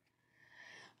 Right.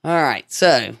 All right.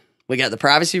 So we got the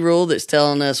privacy rule that's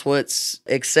telling us what's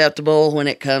acceptable when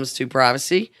it comes to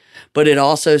privacy, but it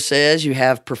also says you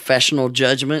have professional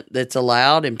judgment that's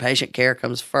allowed and patient care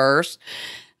comes first.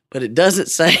 But it doesn't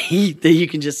say that you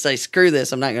can just say, screw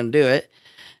this, I'm not going to do it,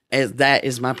 as that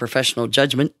is my professional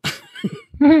judgment.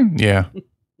 Yeah.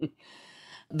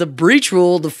 The breach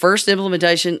rule, the first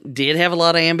implementation, did have a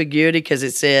lot of ambiguity because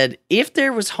it said if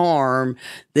there was harm,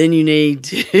 then you need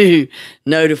to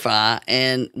notify.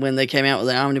 And when they came out with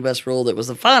the omnibus rule that was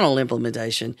the final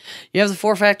implementation, you have the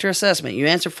 4-factor assessment. You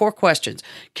answer 4 questions.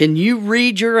 Can you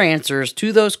read your answers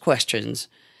to those questions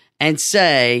and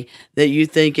say that you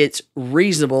think it's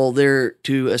reasonable there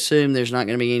to assume there's not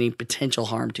going to be any potential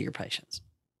harm to your patients?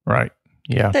 Right.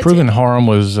 Yeah. That's Proven it. harm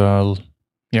was,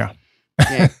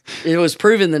 Yeah, it was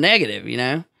proven the negative,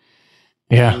 Yeah.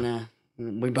 And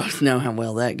we both know how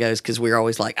well that goes because we're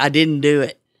always like, I didn't do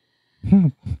it.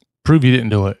 Prove you didn't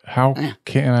do it. How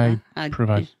can I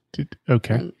prove I did?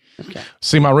 Okay.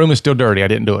 See, my room is still dirty. I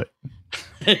didn't do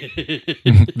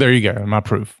it. There you go. My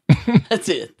proof. That's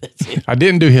it. I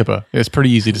didn't do HIPAA. It's pretty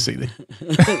easy to see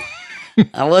that.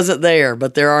 I wasn't there,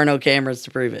 but there are no cameras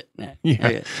to prove it. No. Yeah.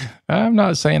 Okay. I'm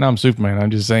not saying I'm Superman.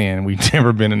 I'm just saying we've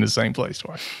never been in the same place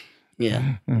twice.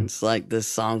 Yeah. It's like this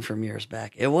song from years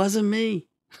back. It wasn't me.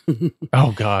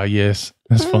 Oh, God. Yes.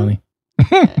 That's funny.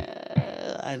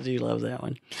 I do love that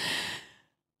one.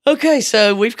 Okay.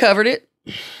 So we've covered it.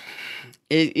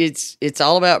 It's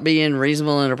all about being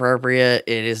reasonable and appropriate.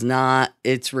 It is not,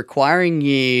 it's requiring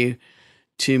you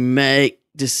to make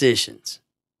decisions.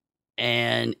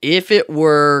 And if it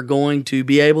were going to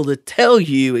be able to tell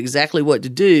you exactly what to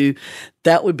do,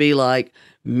 that would be like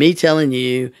me telling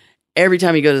you every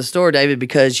time you go to the store, David,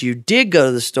 because you did go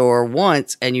to the store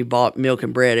once and you bought milk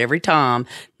and bread every time,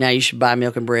 now you should buy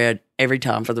milk and bread every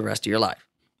time for the rest of your life.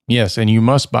 Yes, and you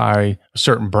must buy a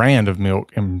certain brand of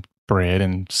milk and bread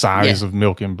and size of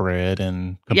milk and bread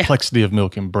and complexity of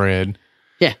milk and bread.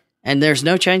 Yeah, and there's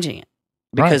no changing it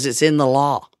because it's in the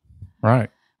law.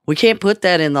 Right. We can't put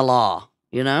that in the law,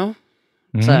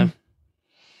 Mm-hmm. So,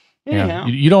 yeah,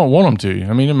 you don't want them to.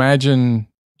 I mean, imagine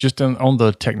just on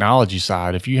the technology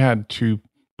side, if you had to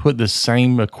put the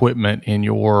same equipment in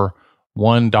your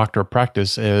one doctor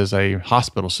practice as a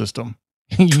hospital system,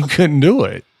 you couldn't do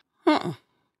it. Uh-uh.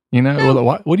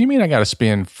 Well, what do you mean I got to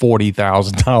spend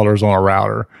 $40,000 on a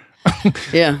router?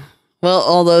 Yeah. Well,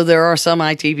 although there are some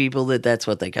IT people that's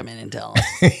what they come in and tell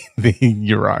us.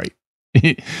 You're right.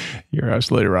 You're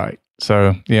absolutely right.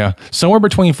 So, yeah, somewhere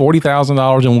between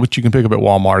 $40,000 and what you can pick up at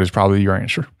Walmart is probably your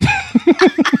answer.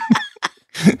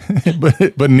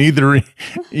 but neither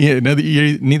end of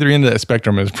that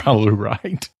spectrum is probably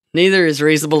right. Neither is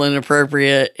reasonable and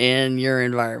appropriate in your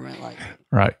environment.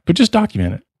 Right. But just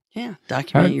document it. Yeah.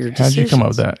 Document your decisions. How did you come up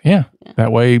with that? Yeah.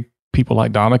 That way people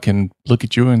like Donna can look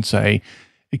at you and say,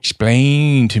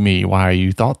 explain to me why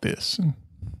you thought this.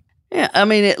 Yeah. I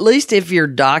mean, at least if you're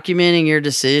documenting your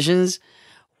decisions,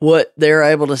 what they're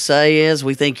able to say is,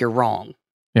 we think you're wrong.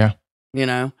 Yeah.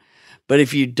 But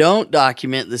if you don't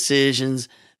document decisions,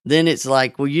 then it's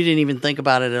like, well, you didn't even think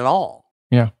about it at all.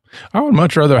 Yeah. I would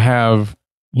much rather have,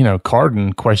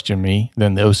 Carden question me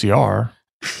than the OCR.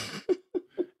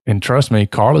 And trust me,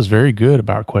 Carla's very good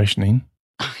about questioning.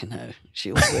 I know.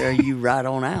 She'll wear you right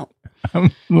on out.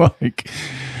 I'm like,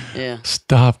 yeah.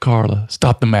 Stop, Carla.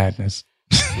 Stop the madness.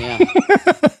 Yeah.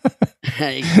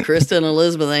 Hey, Krista and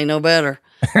Elizabeth ain't no better.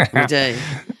 Let me tell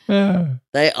you.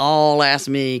 They all ask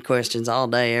me questions all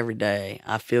day, every day.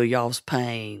 I feel y'all's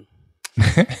pain.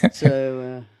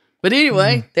 So, but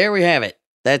anyway, there we have it.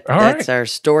 That's our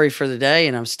story for the day,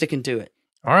 and I'm sticking to it.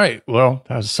 All right. Well,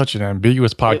 that was such an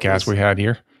ambiguous podcast we had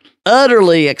here.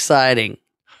 Utterly exciting.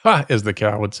 Ha, as the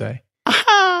cow would say.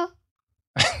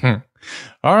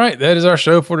 All right. That is our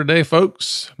show for today,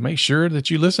 folks. Make sure that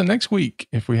you listen next week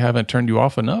if we haven't turned you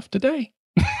off enough today.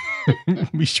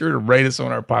 Be sure to rate us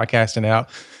on our podcasting app.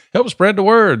 Help spread the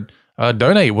word.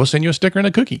 Donate. We'll send you a sticker and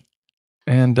a cookie.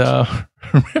 And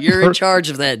you're in charge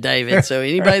of that, David. So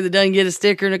anybody that doesn't get a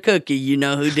sticker and a cookie, you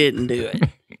know who didn't do it.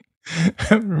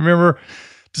 Remember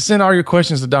to send all your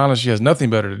questions to Donna. She has nothing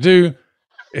better to do.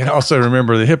 And also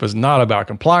remember, the HIPAA is not about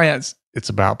compliance. It's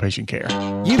about patient care.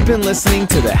 You've been listening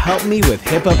to the Help Me with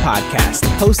HIPAA podcast,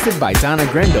 hosted by Donna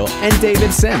Grindle and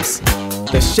David Sims.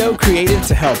 The show created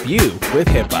to help you with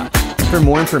HIPAA. For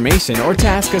more information or to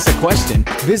ask us a question,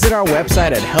 visit our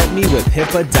website at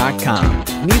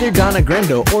helpmewithhipaa.com. Neither Donna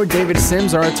Grindle or David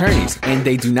Sims are attorneys, and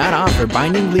they do not offer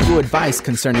binding legal advice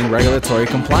concerning regulatory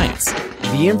compliance.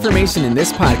 The information in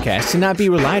this podcast should not be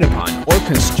relied upon or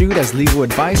construed as legal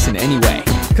advice in any way.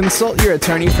 Consult your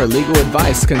attorney for legal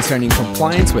advice concerning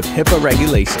compliance with HIPAA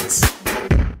regulations.